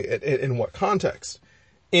 okay, in what context?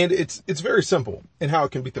 And it's very simple in how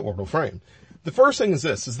it can beat the orbital frame. The first thing is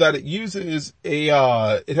this, is that it uses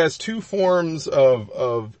it has two forms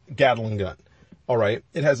of Gatling gun. Alright.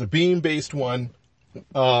 It has a beam-based one,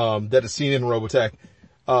 that is seen in Robotech,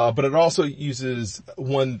 but it also uses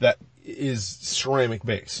one that is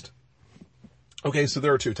ceramic-based. Okay, so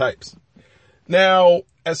there are two types. Now,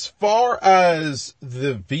 as far as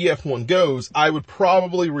the VF1 goes, I would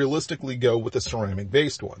probably realistically go with the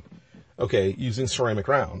ceramic-based one. Okay, using ceramic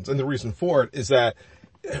rounds. And the reason for it is that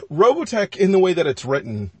Robotech, in the way that it's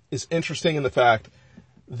written, is interesting in the fact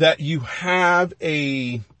that you have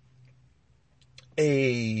a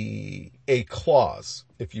clause,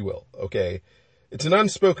 if you will, okay? It's an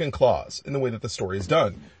unspoken clause in the way that the story is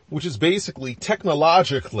done, which is basically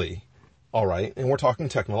technologically, alright, and we're talking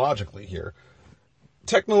technologically here,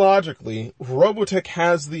 technologically, Robotech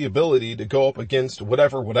has the ability to go up against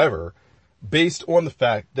whatever, based on the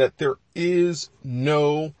fact that there is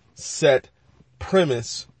no set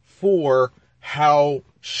premise for how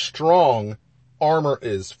strong armor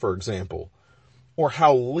is, for example, or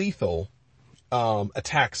how lethal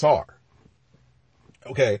attacks are.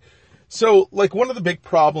 Okay, so like one of the big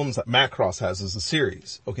problems that Macross has is the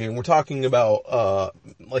series. Okay, and we're talking about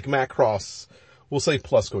like Macross, we'll say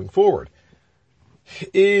plus going forward,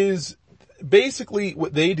 is basically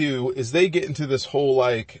what they do is they get into this whole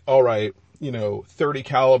like, all right, 30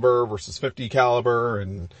 caliber versus 50 caliber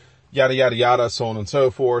and yada yada yada, so on and so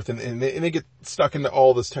forth, and they get stuck into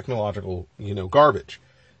all this technological garbage.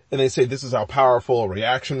 And they say this is how powerful a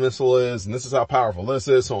reaction missile is, and this is how powerful this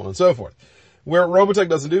is, so on and so forth. Where Robotech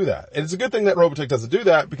doesn't do that. And it's a good thing that Robotech doesn't do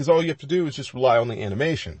that, because all you have to do is just rely on the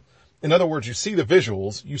animation. In other words, you see the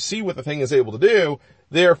visuals, you see what the thing is able to do,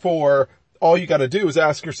 therefore, all you gotta do is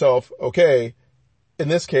ask yourself, okay, in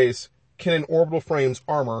this case, can an orbital frame's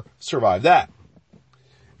armor survive that?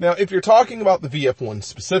 Now, if you're talking about the VF1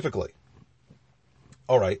 specifically,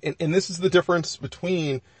 alright, and this is the difference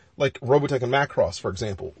between like Robotech and Macross, for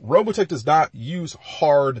example. Robotech does not use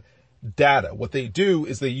hard data. What they do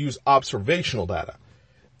is they use observational data.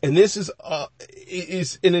 And this is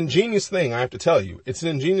an ingenious thing, I have to tell you. It's an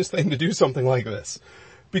ingenious thing to do something like this.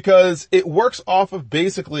 Because it works off of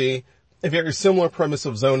basically a very similar premise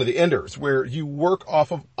of Zone of the Enders, where you work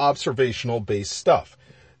off of observational based stuff.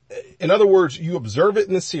 In other words, you observe it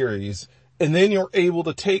in the series, and then you're able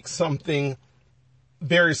to take something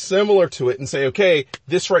very similar to it and say, okay,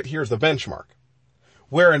 this right here is the benchmark.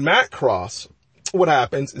 Where in Macross, what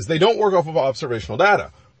happens is they don't work off of observational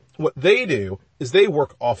data. What they do is they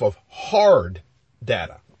work off of hard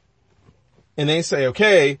data. And they say,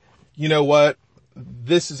 okay, you know what?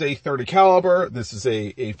 This is a 30 caliber. This is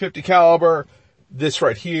a 50 caliber. This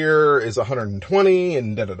right here is 120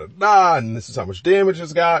 and da da da da. And this is how much damage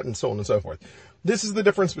it's got and so on and so forth. This is the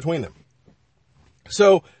difference between them.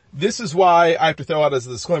 So this is why I have to throw out as a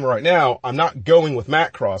disclaimer right now, I'm not going with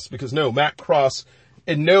Macross, because no, Macross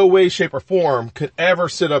in no way, shape, or form could ever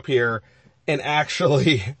sit up here and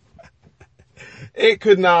actually, it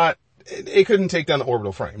couldn't take down the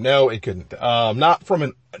orbital frame. No, it couldn't. Not from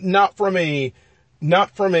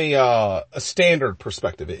a standard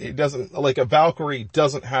perspective. It doesn't, like a Valkyrie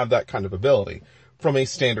doesn't have that kind of ability from a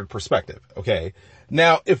standard perspective. Okay.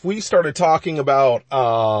 Now, if we started talking about,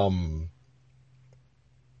 I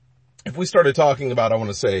want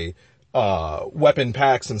to say, weapon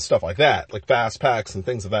packs and stuff like that, like fast packs and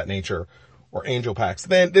things of that nature, or angel packs,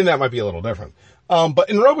 then that might be a little different. But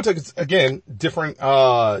in Robotech, it's again,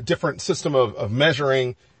 different system of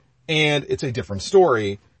measuring, and it's a different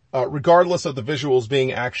story. Regardless of the visuals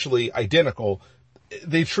being actually identical,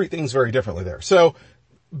 they treat things very differently there. So,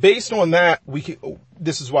 based on that,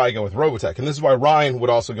 this is why I go with Robotech, and this is why Ryan would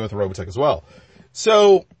also go with Robotech as well.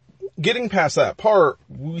 So, getting past that part,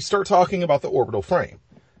 we start talking about the orbital frame.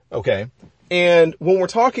 Okay? And when we're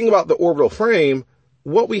talking about the orbital frame,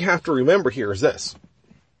 what we have to remember here is this.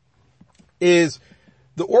 Is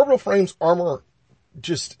the orbital frame's armor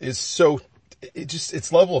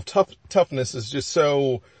its level of toughness is just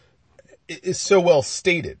so well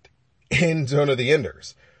stated in Zone of the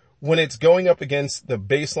Enders. When it's going up against the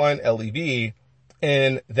baseline LEV,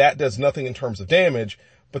 and that does nothing in terms of damage,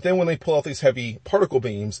 but then when they pull out these heavy particle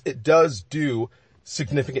beams, it does do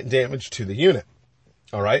significant damage to the unit.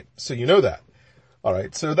 Alright? So you know that.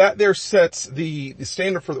 Alright, so that there sets the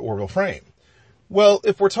standard for the orbital frame. Well,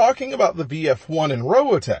 if we're talking about the VF1 and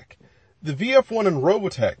Robotech, the VF1 and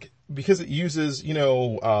Robotech, because it uses,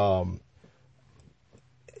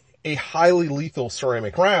 a highly lethal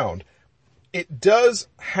ceramic round, it does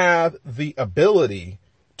have the ability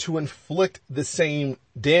to inflict the same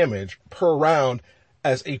damage per round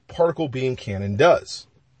as a particle beam cannon does.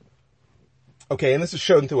 Okay, and this is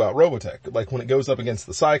shown throughout Robotech, like when it goes up against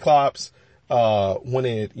the Cyclops, when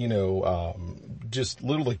it, just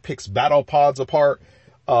literally picks battle pods apart,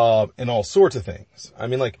 and all sorts of things. I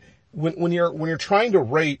mean, like, when you're trying to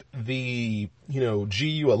rate the,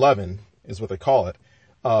 GU-11 is what they call it,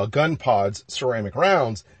 gun pods, ceramic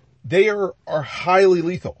rounds, they are highly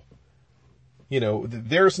lethal.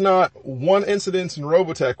 There's not one incident in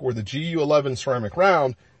Robotech where the GU-11 ceramic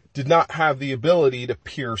round did not have the ability to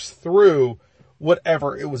pierce through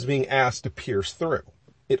whatever it was being asked to pierce through.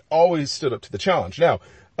 It always stood up to the challenge. Now,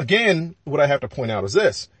 again, what I have to point out is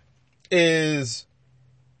this, is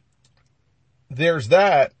there's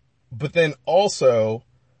that, but then also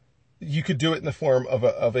you could do it in the form of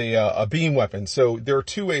a beam weapon. So there are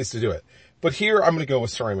two ways to do it. But here I'm going to go with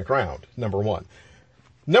ceramic round, number one.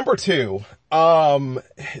 Number two,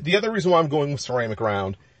 the other reason why I'm going with ceramic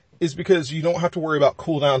round is because you don't have to worry about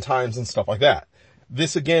cooldown times and stuff like that.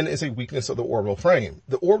 This again is a weakness of the orbital frame.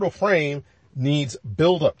 The orbital frame needs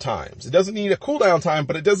build-up times. It doesn't need a cooldown time,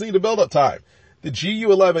 but it does need a build-up time. The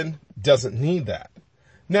GU-11 doesn't need that.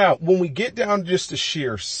 Now, when we get down just to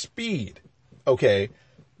sheer speed, okay,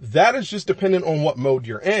 that is just dependent on what mode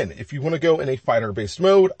you're in. If you want to go in a fighter-based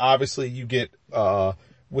mode, obviously you get,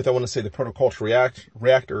 with, I want to say, the protoculture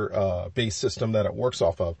reactor, based system that it works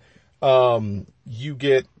off of, you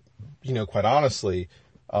get, quite honestly,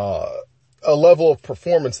 a level of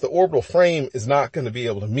performance the orbital frame is not going to be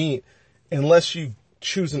able to meet unless you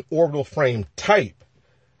choose an orbital frame type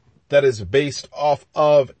that is based off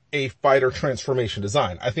of a fighter transformation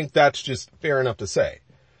design. I think that's just fair enough to say.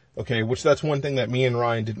 Okay, which that's one thing that me and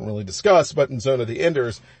Ryan didn't really discuss, but in Zone of the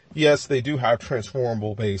Enders, yes, they do have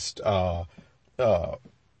transformable based,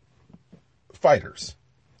 fighters,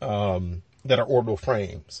 that are orbital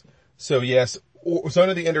frames. So yes, Zone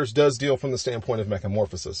of the Enders does deal from the standpoint of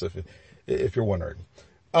mechamorphosis, if you're wondering.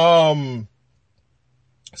 So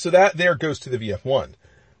that there goes to the VF-1.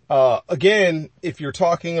 Again, if you're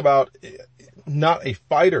talking about not a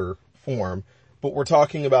fighter form, but we're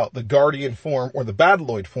talking about the Guardian form or the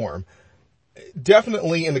Battloid form,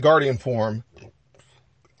 definitely in the Guardian form,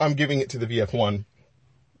 I'm giving it to the VF-1.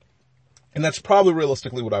 And that's probably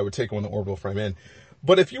realistically what I would take on the orbital frame in.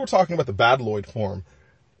 But if you were talking about the Battloid form,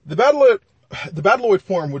 the Battloid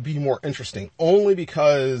form would be more interesting only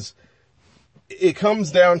because it comes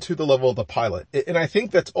down to the level of the pilot. And I think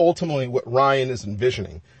that's ultimately what Ryan is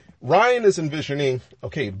envisioning. Ryan is envisioning,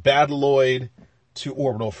 okay, Battloid to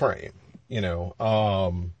orbital frame.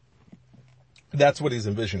 That's what he's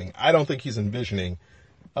envisioning. I don't think he's envisioning,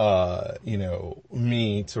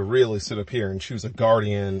 me to really sit up here and choose a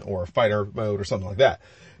Guardian or a fighter mode or something like that.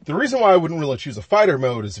 The reason why I wouldn't really choose a fighter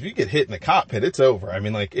mode is if you get hit in the cockpit, it's over. I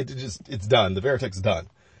mean, it's done. The Veritech's done.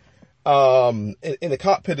 And the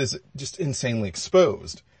cockpit is just insanely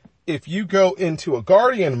exposed. If you go into a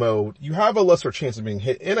Guardian mode, you have a lesser chance of being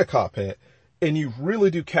hit in a cockpit, and you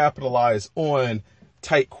really do capitalize on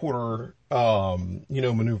tight quarter,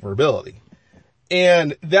 maneuverability.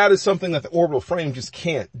 And that is something that the orbital frame just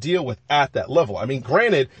can't deal with at that level. I mean,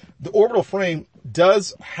 granted, the orbital frame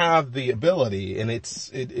does have the ability, and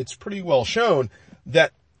it's pretty well shown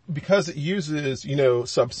that because it uses,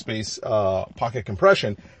 subspace, pocket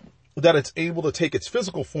compression, that it's able to take its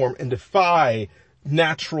physical form and defy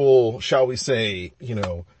natural, shall we say,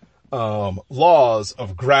 laws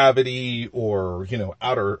of gravity or,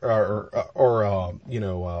 outer, or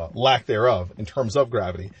lack thereof in terms of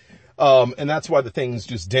gravity. And that's why the thing's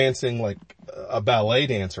just dancing like a ballet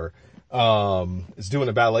dancer, is doing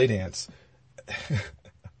a ballet dance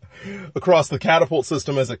across the catapult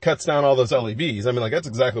system as it cuts down all those LEVs. I mean, that's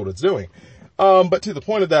exactly what it's doing. But to the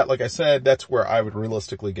point of that, like I said, that's where I would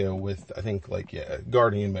realistically go with, I think,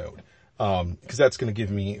 Guardian mode. Cause that's going to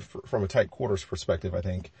give me, from a tight quarters perspective, I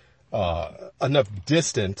think, enough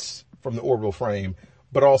distance from the orbital frame,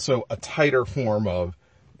 but also a tighter form of,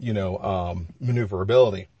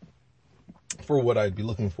 maneuverability for what I'd be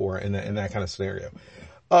looking for in that kind of scenario.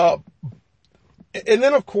 And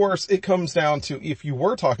then of course it comes down to, if you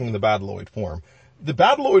were talking the Battloid form, the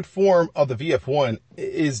Battloid form of the VF-1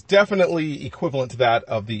 is definitely equivalent to that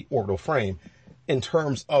of the orbital frame in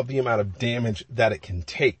terms of the amount of damage that it can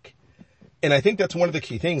take. And I think that's one of the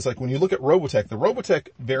key things. Like when you look at Robotech, the Robotech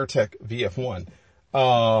Veritech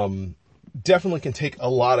VF-1, definitely can take a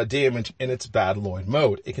lot of damage in its Battloid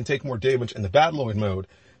mode. It can take more damage in the Battloid mode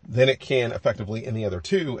than it can effectively in the other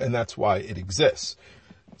two, and that's why it exists.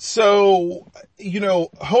 So,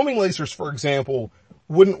 homing lasers, for example,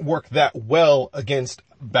 wouldn't work that well against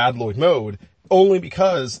Battloid mode, only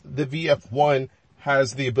because the VF-1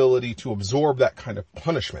 has the ability to absorb that kind of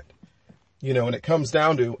punishment. And it comes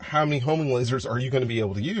down to how many homing lasers are you going to be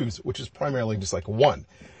able to use, which is primarily just one.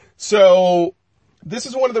 So this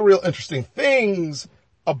is one of the real interesting things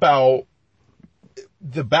about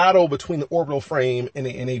the battle between the orbital frame and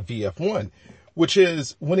a VF-1, which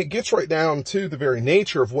is when it gets right down to the very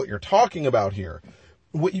nature of what you're talking about here,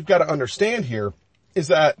 what you've got to understand here is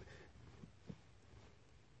that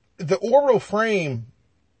the orbital frame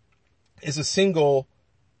is a single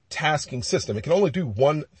tasking system. It can only do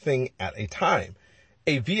one thing at a time.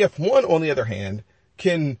 A VF-1, on the other hand,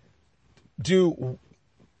 can do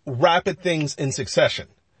rapid things in succession.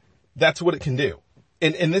 That's what it can do.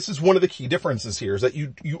 And this is one of the key differences here, is that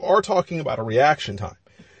you are talking about a reaction time.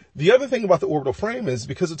 The other thing about the orbital frame is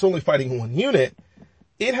because it's only fighting one unit,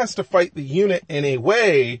 it has to fight the unit in a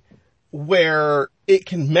way where it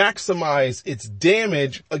can maximize its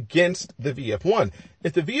damage against the VF-1.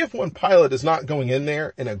 If the VF-1 pilot is not going in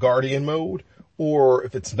there in a Guardian mode, or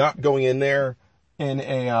if it's not going in there in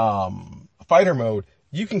a fighter mode,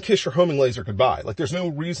 you can kiss your homing laser goodbye. There's no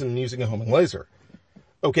reason in using a homing laser.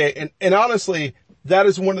 Okay, and honestly, that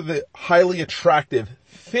is one of the highly attractive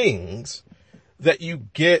things that you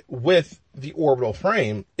get with the orbital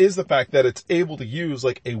frame, is the fact that it's able to use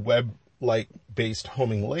like a web-like based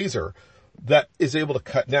homing laser that is able to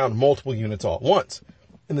cut down multiple units all at once.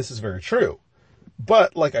 And this is very true.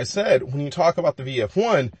 But like I said, when you talk about the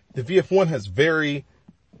VF-1, the VF-1 has very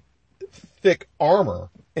thick armor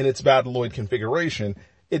in its Battloid configuration.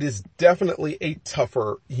 It is definitely a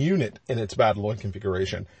tougher unit in its Battloid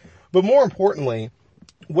configuration. But more importantly,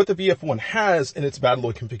 what the VF-1 has in its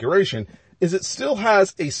Battloid configuration is it still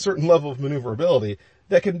has a certain level of maneuverability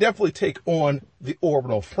that can definitely take on the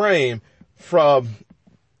orbital frame from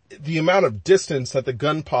the amount of distance that the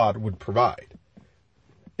gun pod would provide.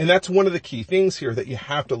 And that's one of the key things here that you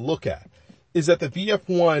have to look at, is that the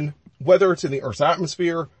VF-1, whether it's in the Earth's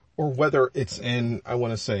atmosphere or whether it's in, I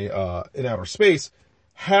want to say, in outer space,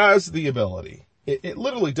 has the ability, it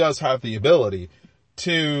literally does have the ability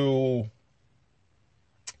to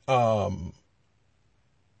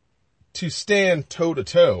stand toe to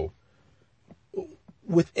toe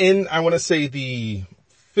within, I want to say, the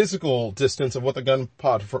physical distance of what the gun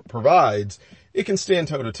pod provides. It can stand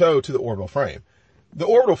toe to toe to the orbital frame. The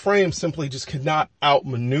orbital frame simply just cannot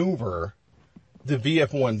outmaneuver the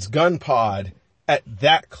VF-1's gun pod at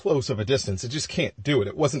that close of a distance. It just can't do it.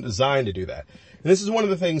 It wasn't designed to do that. And this is one of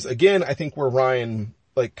the things, again, I think where Ryan,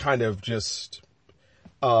 like, kind of just,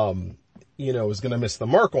 is going to miss the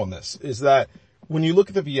mark on this, is that when you look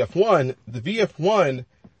at the VF-1,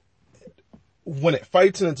 when it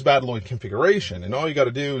fights in its Battloid configuration, and all you got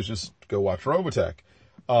to do is just go watch Robotech,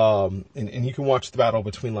 and you can watch the battle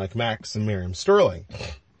between like Max and Miriam Sterling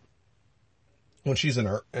when she's in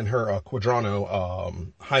her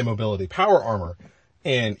Quadrano high mobility power armor,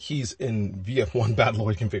 and he's in VF-1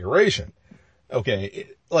 Battloid configuration. Okay,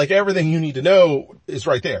 like everything you need to know is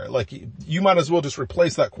right there. Like you might as well just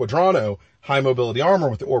replace that Quadrano high mobility armor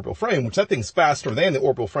with the orbital frame, which that thing's faster than the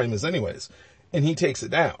orbital frame is anyways, and he takes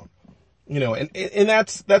it down. And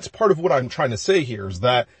that's part of what I'm trying to say here, is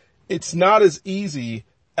that it's not as easy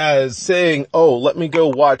as saying, oh, let me go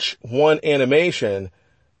watch one animation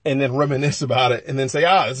and then reminisce about it and then say,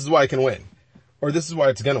 this is why I can win, or this is why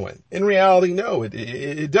it's going to win. In reality, no,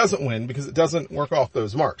 it doesn't win because it doesn't work off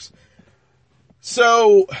those marks.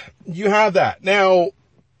 So you have that. Now,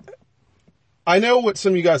 I know what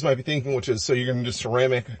some of you guys might be thinking, which is, so you're going to just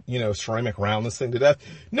ceramic round this thing to death.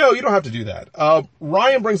 No, you don't have to do that.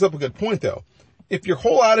 Ryan brings up a good point though. If your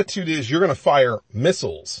whole attitude is you're going to fire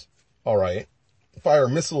missiles, all right, fire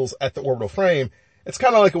missiles at the orbital frame, it's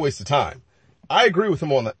kind of like a waste of time. I agree with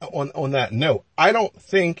him on that note. I don't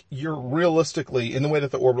think you're realistically, in the way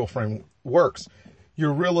that the orbital frame works,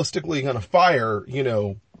 you're realistically going to fire,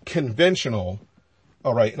 conventional,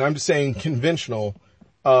 all right, and I'm just saying conventional,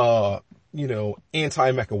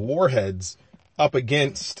 anti-mecha warheads up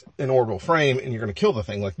against an orbital frame and you're going to kill the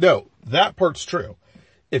thing. Like, no, that part's true.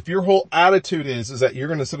 If your whole attitude is that you're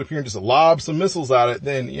going to sit up here and just lob some missiles at it,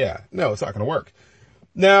 then yeah, no, it's not going to work.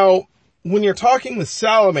 Now, when you're talking the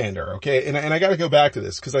Salamander, okay, and I got to go back to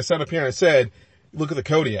this because I sat up here and I said, look at the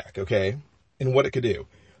Kodiak, okay, and what it could do.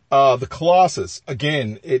 The Colossus,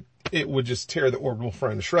 again, it would just tear the orbital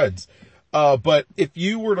frame to shreds. But if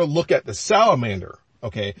you were to look at the Salamander,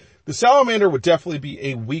 okay, the Salamander would definitely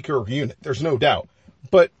be a weaker unit. There's no doubt.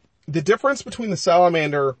 But the difference between the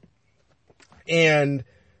Salamander and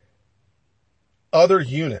other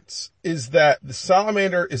units is that the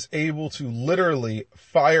Salamander is able to literally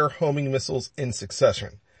fire homing missiles in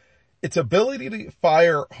succession. Its ability to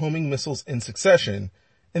fire homing missiles in succession,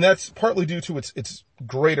 and that's partly due to its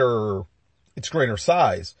greater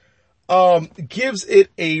size, gives it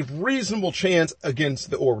a reasonable chance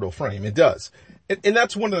against the orbital frame. It does. And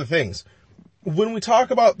that's one of the things. When we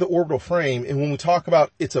talk about the orbital frame and when we talk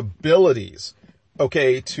about its abilities,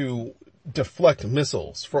 okay, to deflect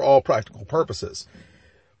missiles for all practical purposes,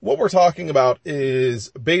 what we're talking about is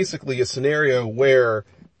basically a scenario where,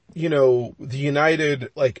 the United,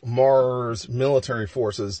 like, Mars military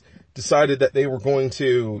forces decided that they were going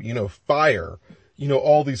to, fire,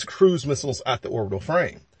 all these cruise missiles at the orbital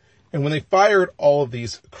frame. And when they fired all of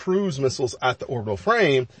these cruise missiles at the orbital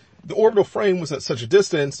frame was at such a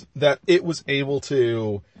distance that it was able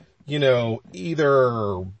to,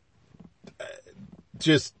 either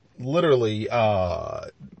just literally,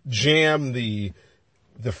 jam the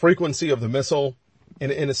frequency of the missile.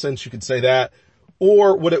 In a sense, you could say that.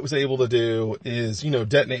 Or what it was able to do is,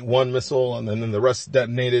 detonate one missile and then the rest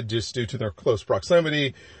detonated just due to their close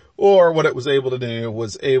proximity. Or what it was able to do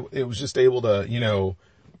was it was just able to,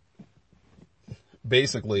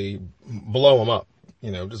 basically blow them up,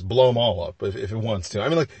 just blow them all up if it wants to. I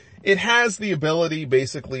mean, like, it has the ability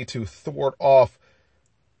basically to thwart off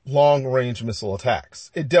long-range missile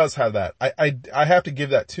attacks. It does have that. I have to give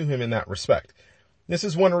that to him in that respect. This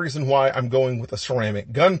is one reason why I'm going with a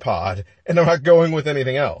ceramic gun pod and I'm not going with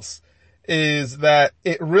anything else, is that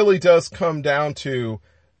it really does come down to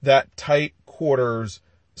that tight quarters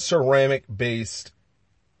ceramic based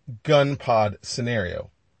gun pod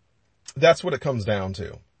scenario. That's what it comes down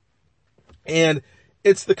to. And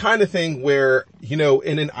it's the kind of thing where, you know,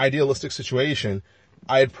 in an idealistic situation,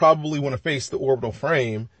 I'd probably want to face the orbital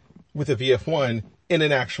frame with a VF1 in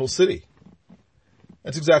an actual city.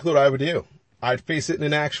 That's exactly what I would do. I'd face it in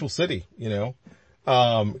an actual city, you know,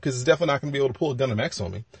 because it's definitely not going to be able to pull a gun MX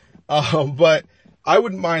on me. But I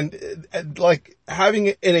wouldn't mind, like, having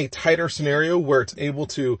it in a tighter scenario where it's able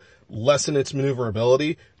to lessen its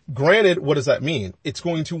maneuverability. Granted, what does that mean? It's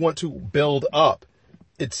going to want to build up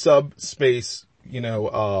its subspace, you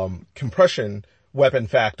know, compression weapon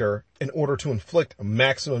factor in order to inflict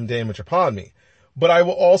maximum damage upon me. But I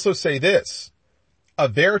will also say this. A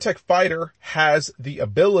Veritech fighter has the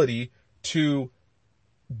ability to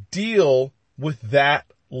deal with that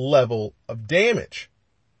level of damage.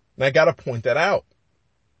 And I gotta point that out.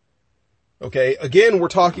 Okay, again, we're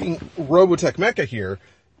talking Robotech Mecha here,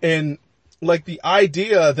 and like the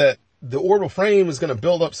idea that the orbital frame is gonna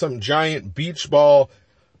build up some giant beach ball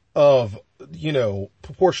of, you know,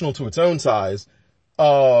 proportional to its own size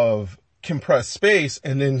of compressed space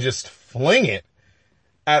and then just fling it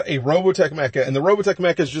at a Robotech Mecha, and the Robotech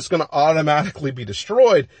Mecha is just gonna automatically be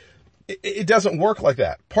destroyed. It doesn't work like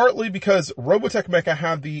that. Partly because Robotech Mecha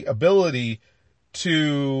have the ability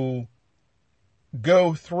to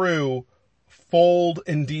go through fold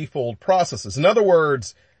and defold processes. In other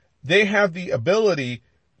words, they have the ability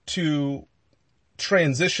to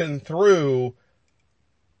transition through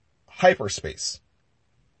hyperspace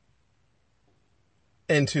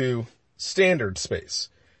into standard space.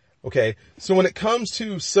 Okay. So when it comes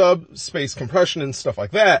to subspace compression and stuff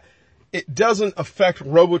like that, it doesn't affect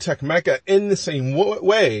Robotech Mecha in the same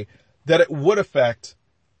way that it would affect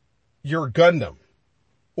your Gundam,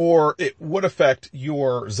 or it would affect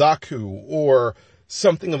your Zaku, or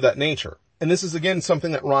something of that nature. And this is again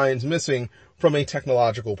something that Ryan's missing from a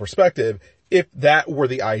technological perspective, if that were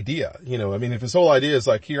the idea. You know, I mean, if his whole idea is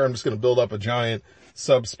like, here, I'm just going to build up a giant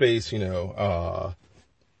subspace, you know,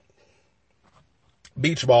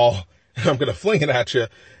 beach ball, and I'm going to fling it at you.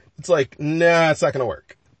 It's like, nah, it's not going to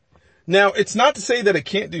work. Now, it's not to say that it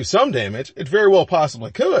can't do some damage. It very well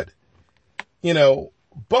possibly could, you know,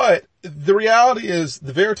 but the reality is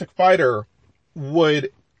the Veritech fighter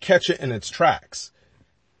would catch it in its tracks,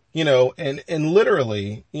 you know, and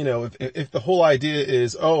literally, you know, if the whole idea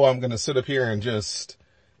is, oh, I'm going to sit up here and just,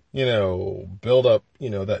 you know, build up, you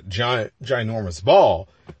know, that ginormous ball,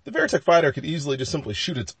 the Veritech fighter could easily just simply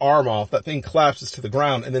shoot its arm off. That thing collapses to the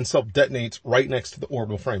ground and then self-detonates right next to the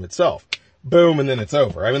orbital frame itself. Boom, and then it's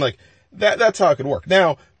over. I mean, like, that's how it could work.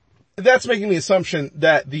 Now, that's making the assumption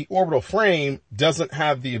that the orbital frame doesn't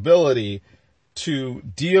have the ability to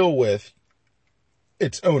deal with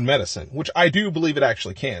its own medicine, which I do believe it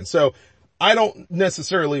actually can. So I don't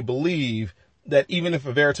necessarily believe that even if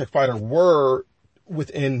a Veritech fighter were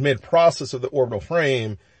within mid-process of the orbital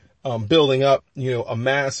frame, building up, you know, a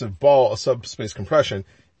massive ball of subspace compression,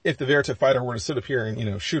 if the Veritech fighter were to sit up here and, you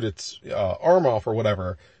know, shoot its arm off or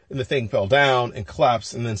whatever, and the thing fell down and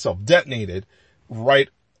collapsed and then self-detonated right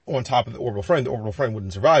on top of the orbital frame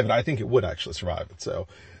wouldn't survive it. I think it would actually survive it. So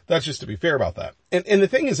that's just to be fair about that. And the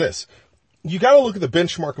thing is this, you gotta look at the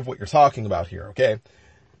benchmark of what you're talking about here, okay?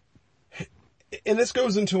 And this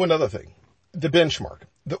goes into another thing, the benchmark.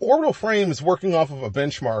 The orbital frame is working off of a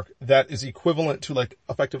benchmark that is equivalent to, like,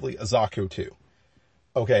 effectively a Zaku 2.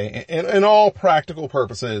 Okay? And in all practical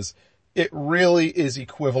purposes, it really is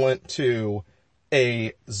equivalent to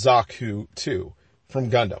a Zaku 2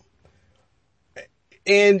 from Gundam.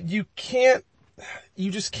 And you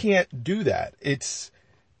just can't do that. It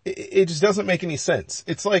just doesn't make any sense.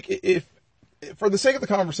 It's like, if, for the sake of the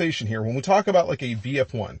conversation here, when we talk about like a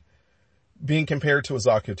VF1 being compared to a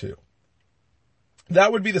Zaku 2,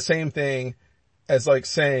 that would be the same thing as like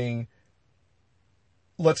saying,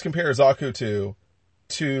 let's compare Zaku 2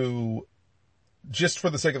 to, just for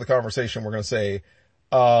the sake of the conversation, we're going to say,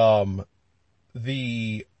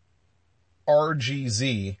 the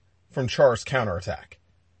RGZ from Char's Counterattack.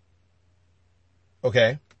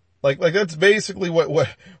 Okay? Like that's basically what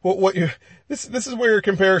you, this is where your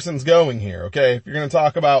comparison's going here, okay? If you're going to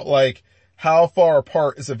talk about like, how far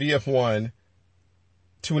apart is a VF1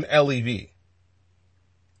 to an LEV?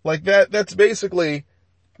 Like that's basically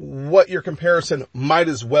what your comparison might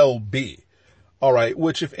as well be. Alright,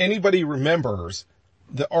 which if anybody remembers,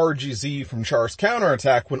 the RGZ from Char's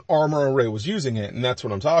counterattack when Armor Array was using it, and that's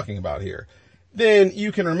what I'm talking about here, then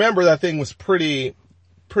you can remember that thing was pretty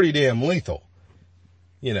damn lethal.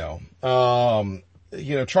 Char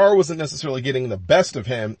wasn't necessarily getting the best of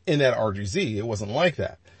him in that RGZ. It wasn't like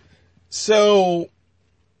that. So,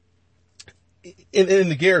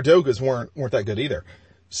 and the Gyaradogas weren't that good either.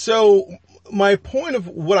 So, my point of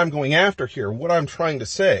what I'm going after here, what I'm trying to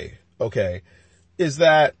say, okay, is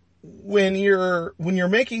that when you're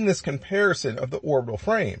making this comparison of the orbital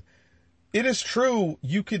frame, it is true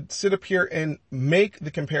you could sit up here and make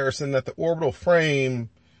the comparison that the orbital frame,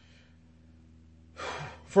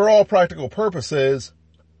 for all practical purposes,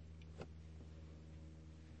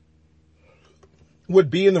 would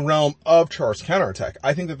be in the realm of Char's counterattack.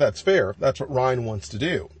 I think that that's fair. That's what Ryan wants to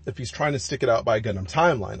do. If he's trying to stick it out by a Gundam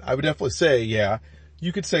timeline, I would definitely say, yeah,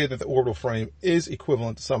 you could say that the orbital frame is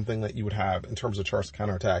equivalent to something that you would have in terms of Char's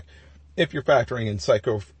counterattack. If you're factoring in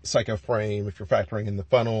Psycho Frame, if you're factoring in the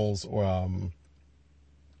funnels, or,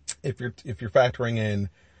 if you're factoring in,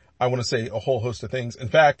 I want to say, a whole host of things. In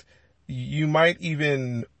fact, you might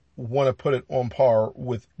even want to put it on par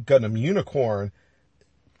with Gundam Unicorn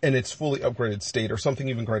in its fully upgraded state, or something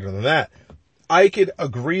even greater than that. I could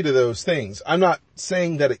agree to those things. I'm not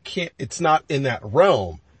saying that it's not in that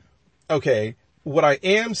realm. Okay. What I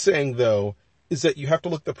am saying though, is that you have to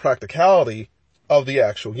look at the practicality of the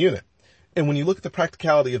actual unit. And when you look at the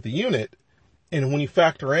practicality of the unit, and when you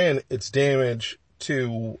factor in its damage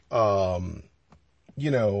to,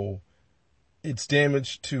 its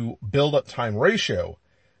damage to build-up time ratio,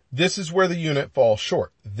 this is where the unit falls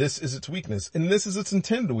short. This is its weakness, and this is its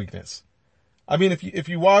intended weakness. I mean, if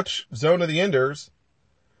you watch Zone of the Enders,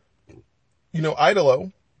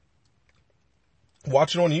 Idolo,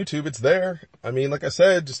 watch it on YouTube, it's there. I mean, like I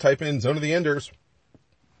said, just type in Zone of the Enders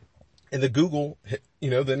in the Google,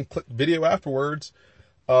 then click video afterwards,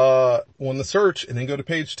 on the search, and then go to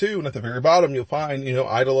page 2, and at the very bottom you'll find,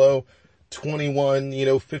 Idolo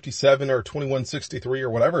 2157 or 2163 or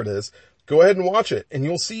whatever it is. Go ahead and watch it, and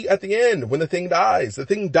you'll see at the end when the thing dies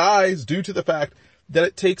due to the fact that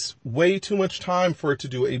it takes way too much time for it to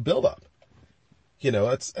do a build-up.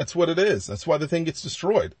 That's what it is. That's why the thing gets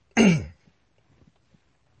destroyed. And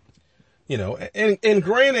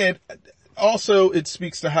granted, also it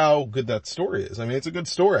speaks to how good that story is. I mean, it's a good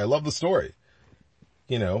story. I love the story.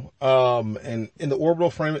 And the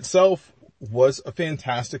orbital frame itself was a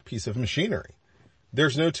fantastic piece of machinery.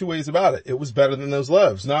 There's no two ways about it. It was better than those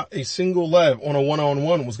Levs. Not a single Lev on a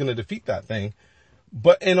one-on-one was going to defeat that thing.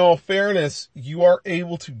 But in all fairness, you are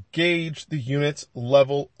able to gauge the unit's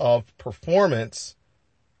level of performance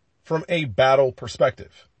from a battle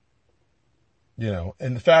perspective.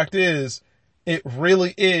 And the fact is, it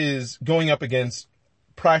really is going up against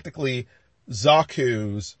practically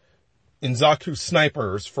Zaku's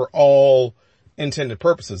snipers for all intended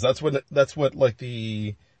purposes. That's what like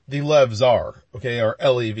the Levs are, okay, or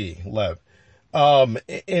LEV, Lev.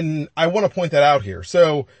 And I want to point that out here.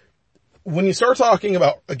 So when you start talking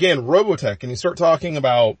about, again, Robotech, and you start talking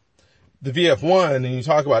about the VF1 and you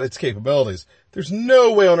talk about its capabilities, there's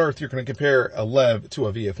no way on earth you're going to compare a Lev to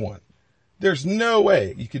a VF1. There's no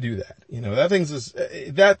way you could do that.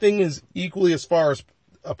 That thing is equally as far as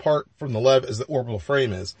apart from the Lev as the orbital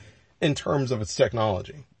frame is in terms of its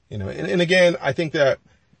technology. And again, I think that,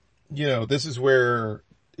 this is where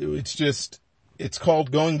it's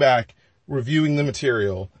called going back, reviewing the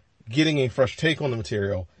material, getting a fresh take on the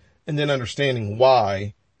material, and then understanding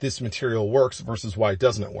why this material works versus why it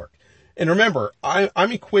doesn't work. And remember, I'm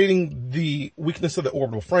equating the weakness of the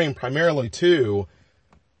orbital frame primarily to,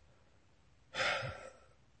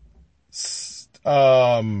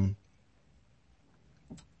 equating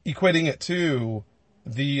it to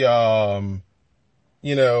the,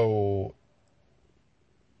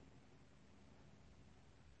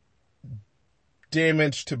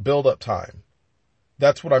 damage to build-up time.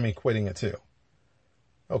 That's what I'm equating it to.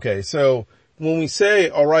 Okay, so when we say,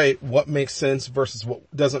 all right, what makes sense versus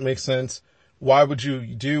what doesn't make sense, why would you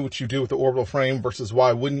do what you do with the orbital frame versus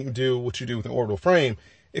why wouldn't you do what you do with the orbital frame,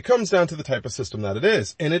 it comes down to the type of system that it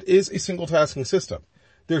is. And it is a single tasking system.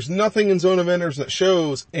 There's nothing in Zone of Enders that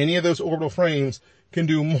shows any of those orbital frames can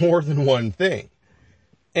do more than one thing.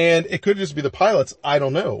 And it could just be the pilots, I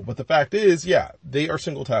don't know. But the fact is, yeah, they are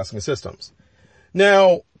single tasking systems.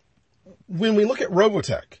 Now, when we look at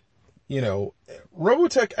Robotech,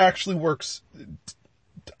 Robotech actually works,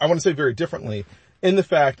 I want to say very differently, in the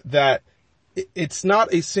fact that it's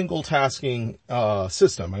not a single tasking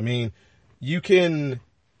system. I mean, you can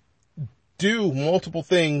do multiple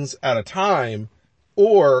things at a time,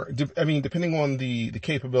 or, depending on the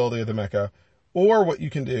capability of the mecha, or what you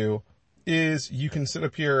can do is you can sit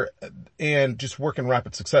up here and just work in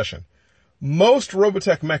rapid succession. Most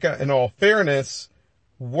Robotech mecha, in all fairness,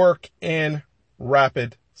 work in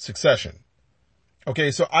rapid succession.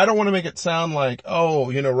 Okay, so I don't want to make it sound like,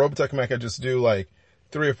 Robotech mecha just do like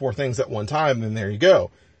 3 or 4 things at one time, and there you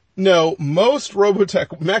go. No, most Robotech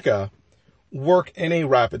mecha work in a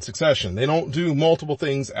rapid succession. They don't do multiple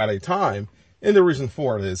things at a time, and the reason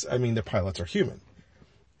for it is, the pilots are human.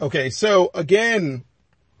 Okay, so again,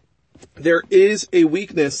 there is a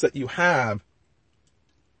weakness that you have,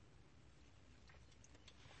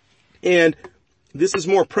 and this is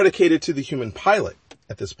more predicated to the human pilot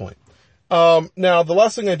at this point. Now, the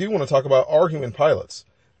last thing I do want to talk about are human pilots.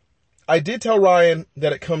 I did tell Ryan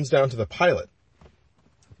that it comes down to the pilot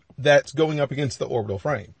that's going up against the orbital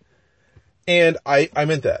frame. And I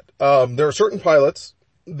meant that. There are certain pilots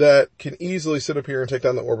that can easily sit up here and take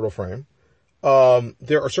down the orbital frame.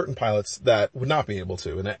 There are certain pilots that would not be able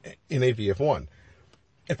to in a VF1.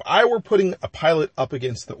 If I were putting a pilot up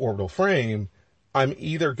against the orbital frame, I'm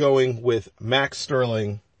either going with Max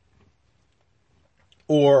Sterling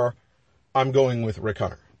or I'm going with Rick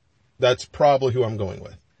Hunter. That's probably who I'm going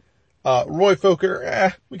with. Roy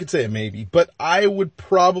Fokker, we could say a maybe, but I would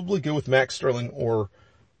probably go with Max Sterling or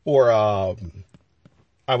I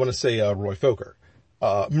want to say, Roy Fokker.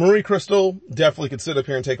 Marie Crystal definitely could sit up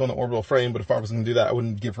here and take on the orbital frame, but if I was going to do that, I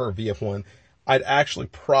wouldn't give her a VF1. I'd actually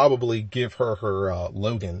probably give her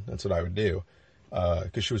Logan. That's what I would do.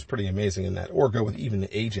 Cause she was pretty amazing in that, or go with even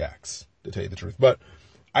Ajax, to tell you the truth. But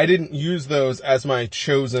I didn't use those as my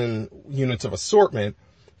chosen units of assortment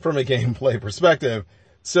from a gameplay perspective.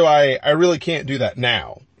 So I really can't do that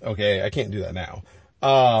now. Okay. I can't do that now.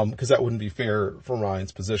 Cause that wouldn't be fair for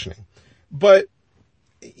Ryan's positioning. But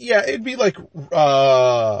yeah, it'd be like,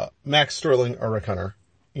 Max Sterling or Rick Hunter.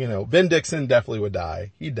 Ben Dixon definitely would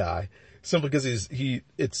die. He'd die simply because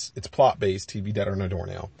it's plot based. He'd be dead on a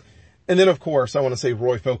doornail. And then of course I want to say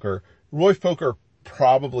Roy Fokker. Roy Fokker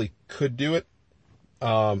probably could do it.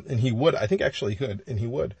 And he would, I think actually he could, and he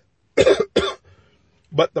would.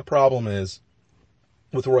 But the problem is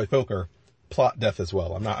with Roy Fokker, plot death as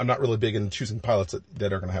well. I'm not really big in choosing pilots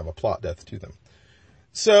that are going to have a plot death to them.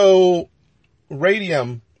 So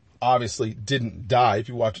Radium obviously didn't die. If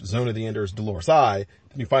you watch Zone of the Enders Dolores I,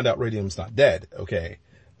 then you find out Radium's not dead. Okay.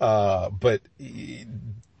 But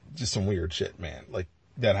just some weird shit, man. Like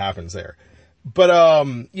that happens there. But,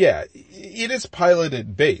 yeah, it is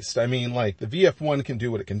piloted based. The VF1 can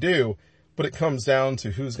do what it can do, but it comes down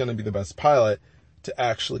to who's going to be the best pilot to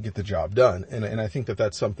actually get the job done. And I think that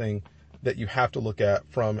that's something that you have to look at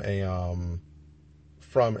from a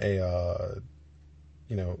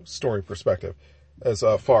story perspective as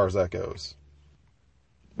far as that goes.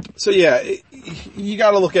 So yeah, you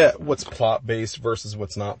got to look at what's plot based versus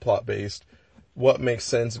what's not plot based, what makes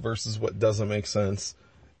sense versus what doesn't make sense.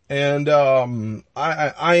 And,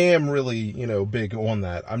 I am really, big on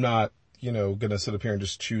that. I'm not, gonna sit up here and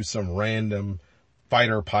just choose some random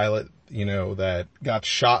fighter pilot, that got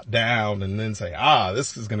shot down and then say,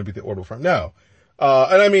 this is gonna be the orbital frame. No.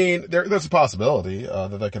 And there's a possibility,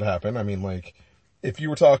 that could happen. If you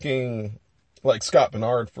were talking like Scott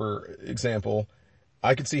Bernard, for example,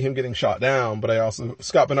 I could see him getting shot down, but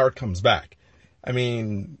Scott Bernard comes back.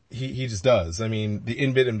 He just does. The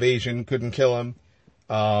Invid invasion couldn't kill him.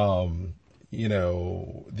 The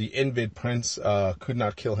Invid Prince, could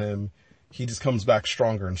not kill him. He just comes back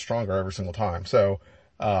stronger and stronger every single time. So,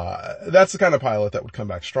 that's the kind of pilot that would come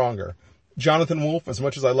back stronger. Jonathan Wolfe, as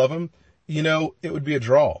much as I love him, it would be a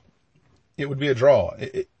draw. It would be a draw,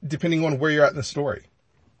 depending on where you're at in the story.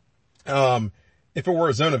 If it were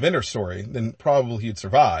a Zone of Ender story, then probably he'd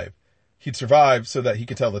survive. He'd survive so that he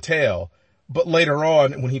could tell the tale. But later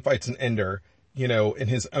on, when he fights an Ender, in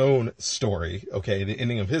his own story, okay, the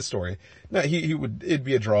ending of his story, now it'd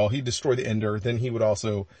be a draw. He'd destroy the Ender. Then he would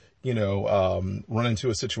also, run into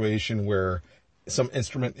a situation where some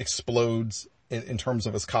instrument explodes in terms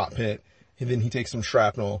of his cockpit. And then he takes some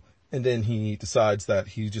shrapnel, and then he decides that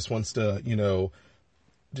he just wants to,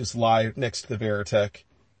 just lie next to the Veritech,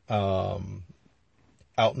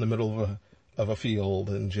 out in the middle of a field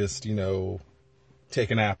and just, take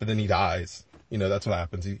a nap, and then he dies. That's what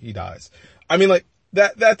happens. He dies.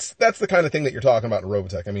 That's the kind of thing that you're talking about in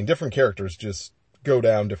Robotech. Different characters just go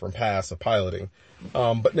down different paths of piloting.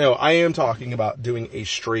 But no, I am talking about doing a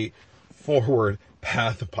straightforward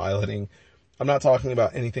path of piloting. I'm not talking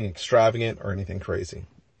about anything extravagant or anything crazy.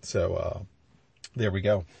 So, there we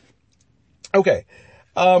go. Okay.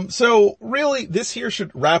 So really this here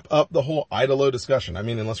should wrap up the whole Idolo discussion.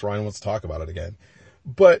 Unless Ryan wants to talk about it again,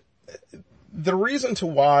 but the reason to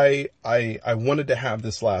why I wanted to have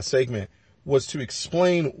this last segment was to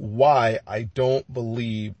explain why I don't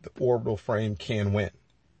believe the orbital frame can win.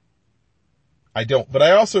 I don't. But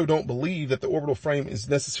I also don't believe that the orbital frame is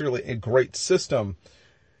necessarily a great system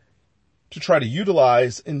to try to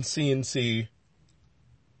utilize in CNC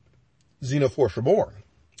Xenoforce Reborn.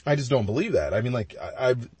 I just don't believe that. I mean, like,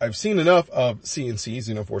 I've seen enough of CNC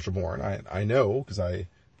Xenoforce Reborn. I know, because I'm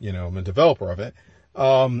a developer of it.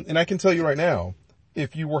 And I can tell you right now,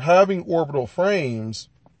 if you were having orbital frames,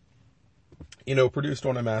 produced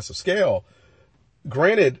on a massive scale,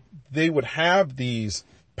 granted, they would have these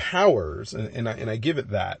powers, and I give it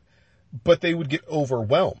that, but they would get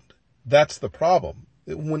overwhelmed. That's the problem.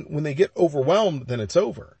 When they get overwhelmed, then it's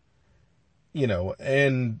over.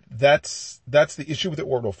 And that's the issue with the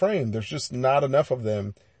orbital frame. There's just not enough of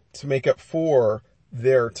them to make up for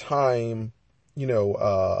their time,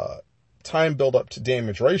 time build up to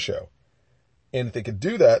damage ratio. And if they could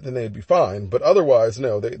do that, then they'd be fine. But otherwise,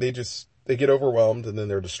 no, they get overwhelmed and then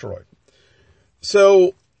they're destroyed.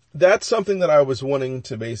 So that's something that I was wanting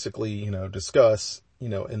to basically, discuss,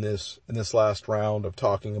 in this last round of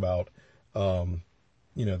talking about, the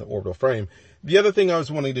orbital frame. The other thing I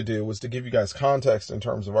was wanting to do was to give you guys context in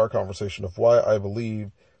terms of our conversation of why I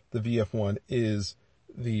believe the VF1 is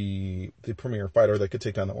the premier fighter that could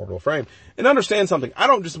take down the orbital frame. And understand something. I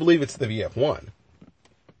don't just believe it's the VF1.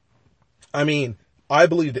 I mean, I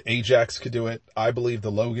believe the Ajax could do it. I believe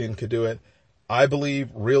the Logan could do it. I believe,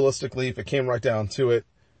 realistically, if it came right down to it,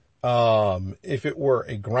 if it were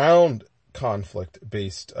a ground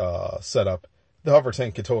conflict-based setup, the hover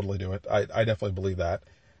tank could totally do it. I definitely believe that.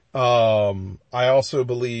 I also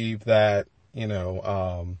believe that,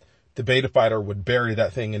 the Beta Fighter would bury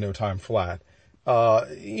that thing in no time flat.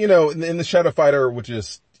 And the Shadow Fighter would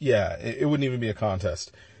just, it wouldn't even be a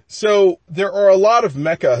contest. So there are a lot of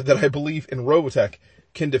mecha that I believe in Robotech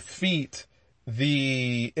can defeat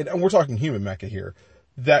and we're talking human mecha here,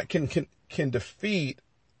 that can defeat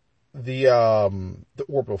the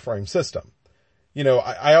orbital frame system.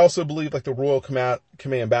 I also believe like the Royal Command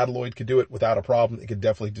Battloid could do it without a problem. It could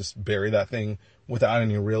definitely just bury that thing without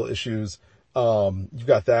any real issues. You've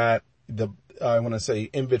got that. I want to say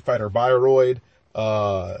Invid Fighter Bioroid,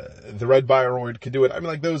 the Red Bioroid could do it. I mean,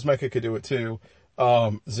 like those mecha could do it too.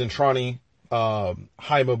 Zentrani,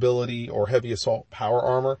 high mobility or heavy assault power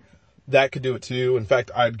armor, that could do it too. In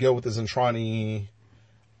fact, I'd go with the Zentrani.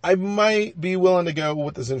 I might be willing to go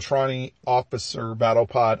with the Zentrani Officer Battle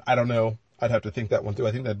Pod. I don't know. I'd have to think that one through.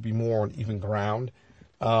 I think that'd be more on even ground.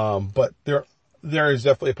 But there is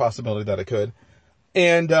definitely a possibility that it could.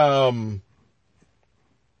 And, I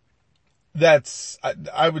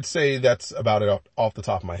would say that's about it off the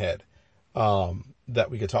top of my head, that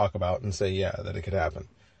we could talk about and say, that it could happen.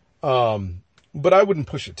 But I wouldn't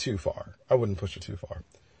push it too far.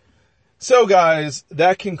 So guys,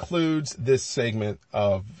 that concludes this segment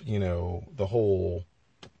of, the whole.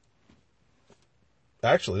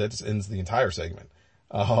 Actually, that just ends the entire segment.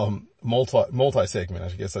 Multi-segment, I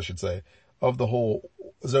guess I should say, of the whole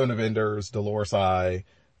Zone of Enders, Dolores Eye,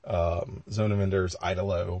 Zone of Enders,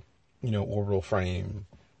 Idolo, orbital frame,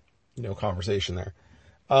 conversation there.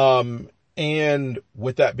 And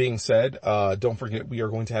with that being said, don't forget we are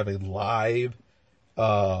going to have a live,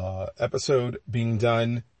 episode being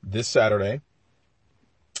done this Saturday.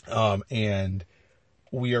 And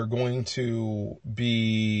we are going to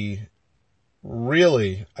be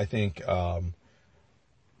really, I think,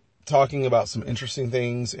 talking about some interesting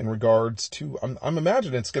things in regards to, I'm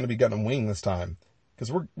imagining it's going to be Gundam Wing this time,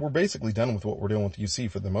 because we're basically done with what we're doing with UC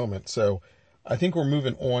for the moment. So I think we're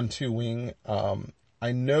moving on to Wing.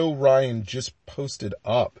 I know Ryan just posted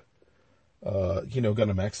up,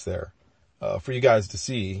 Gundam X there, for you guys to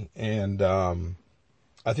see. And,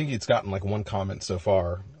 I think it's gotten like one comment so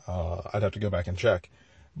far. I'd have to go back and check,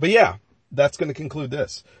 but yeah, that's going to conclude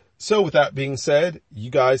this. So with that being said,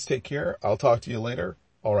 you guys take care. I'll talk to you later.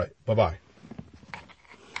 All right. Bye-bye.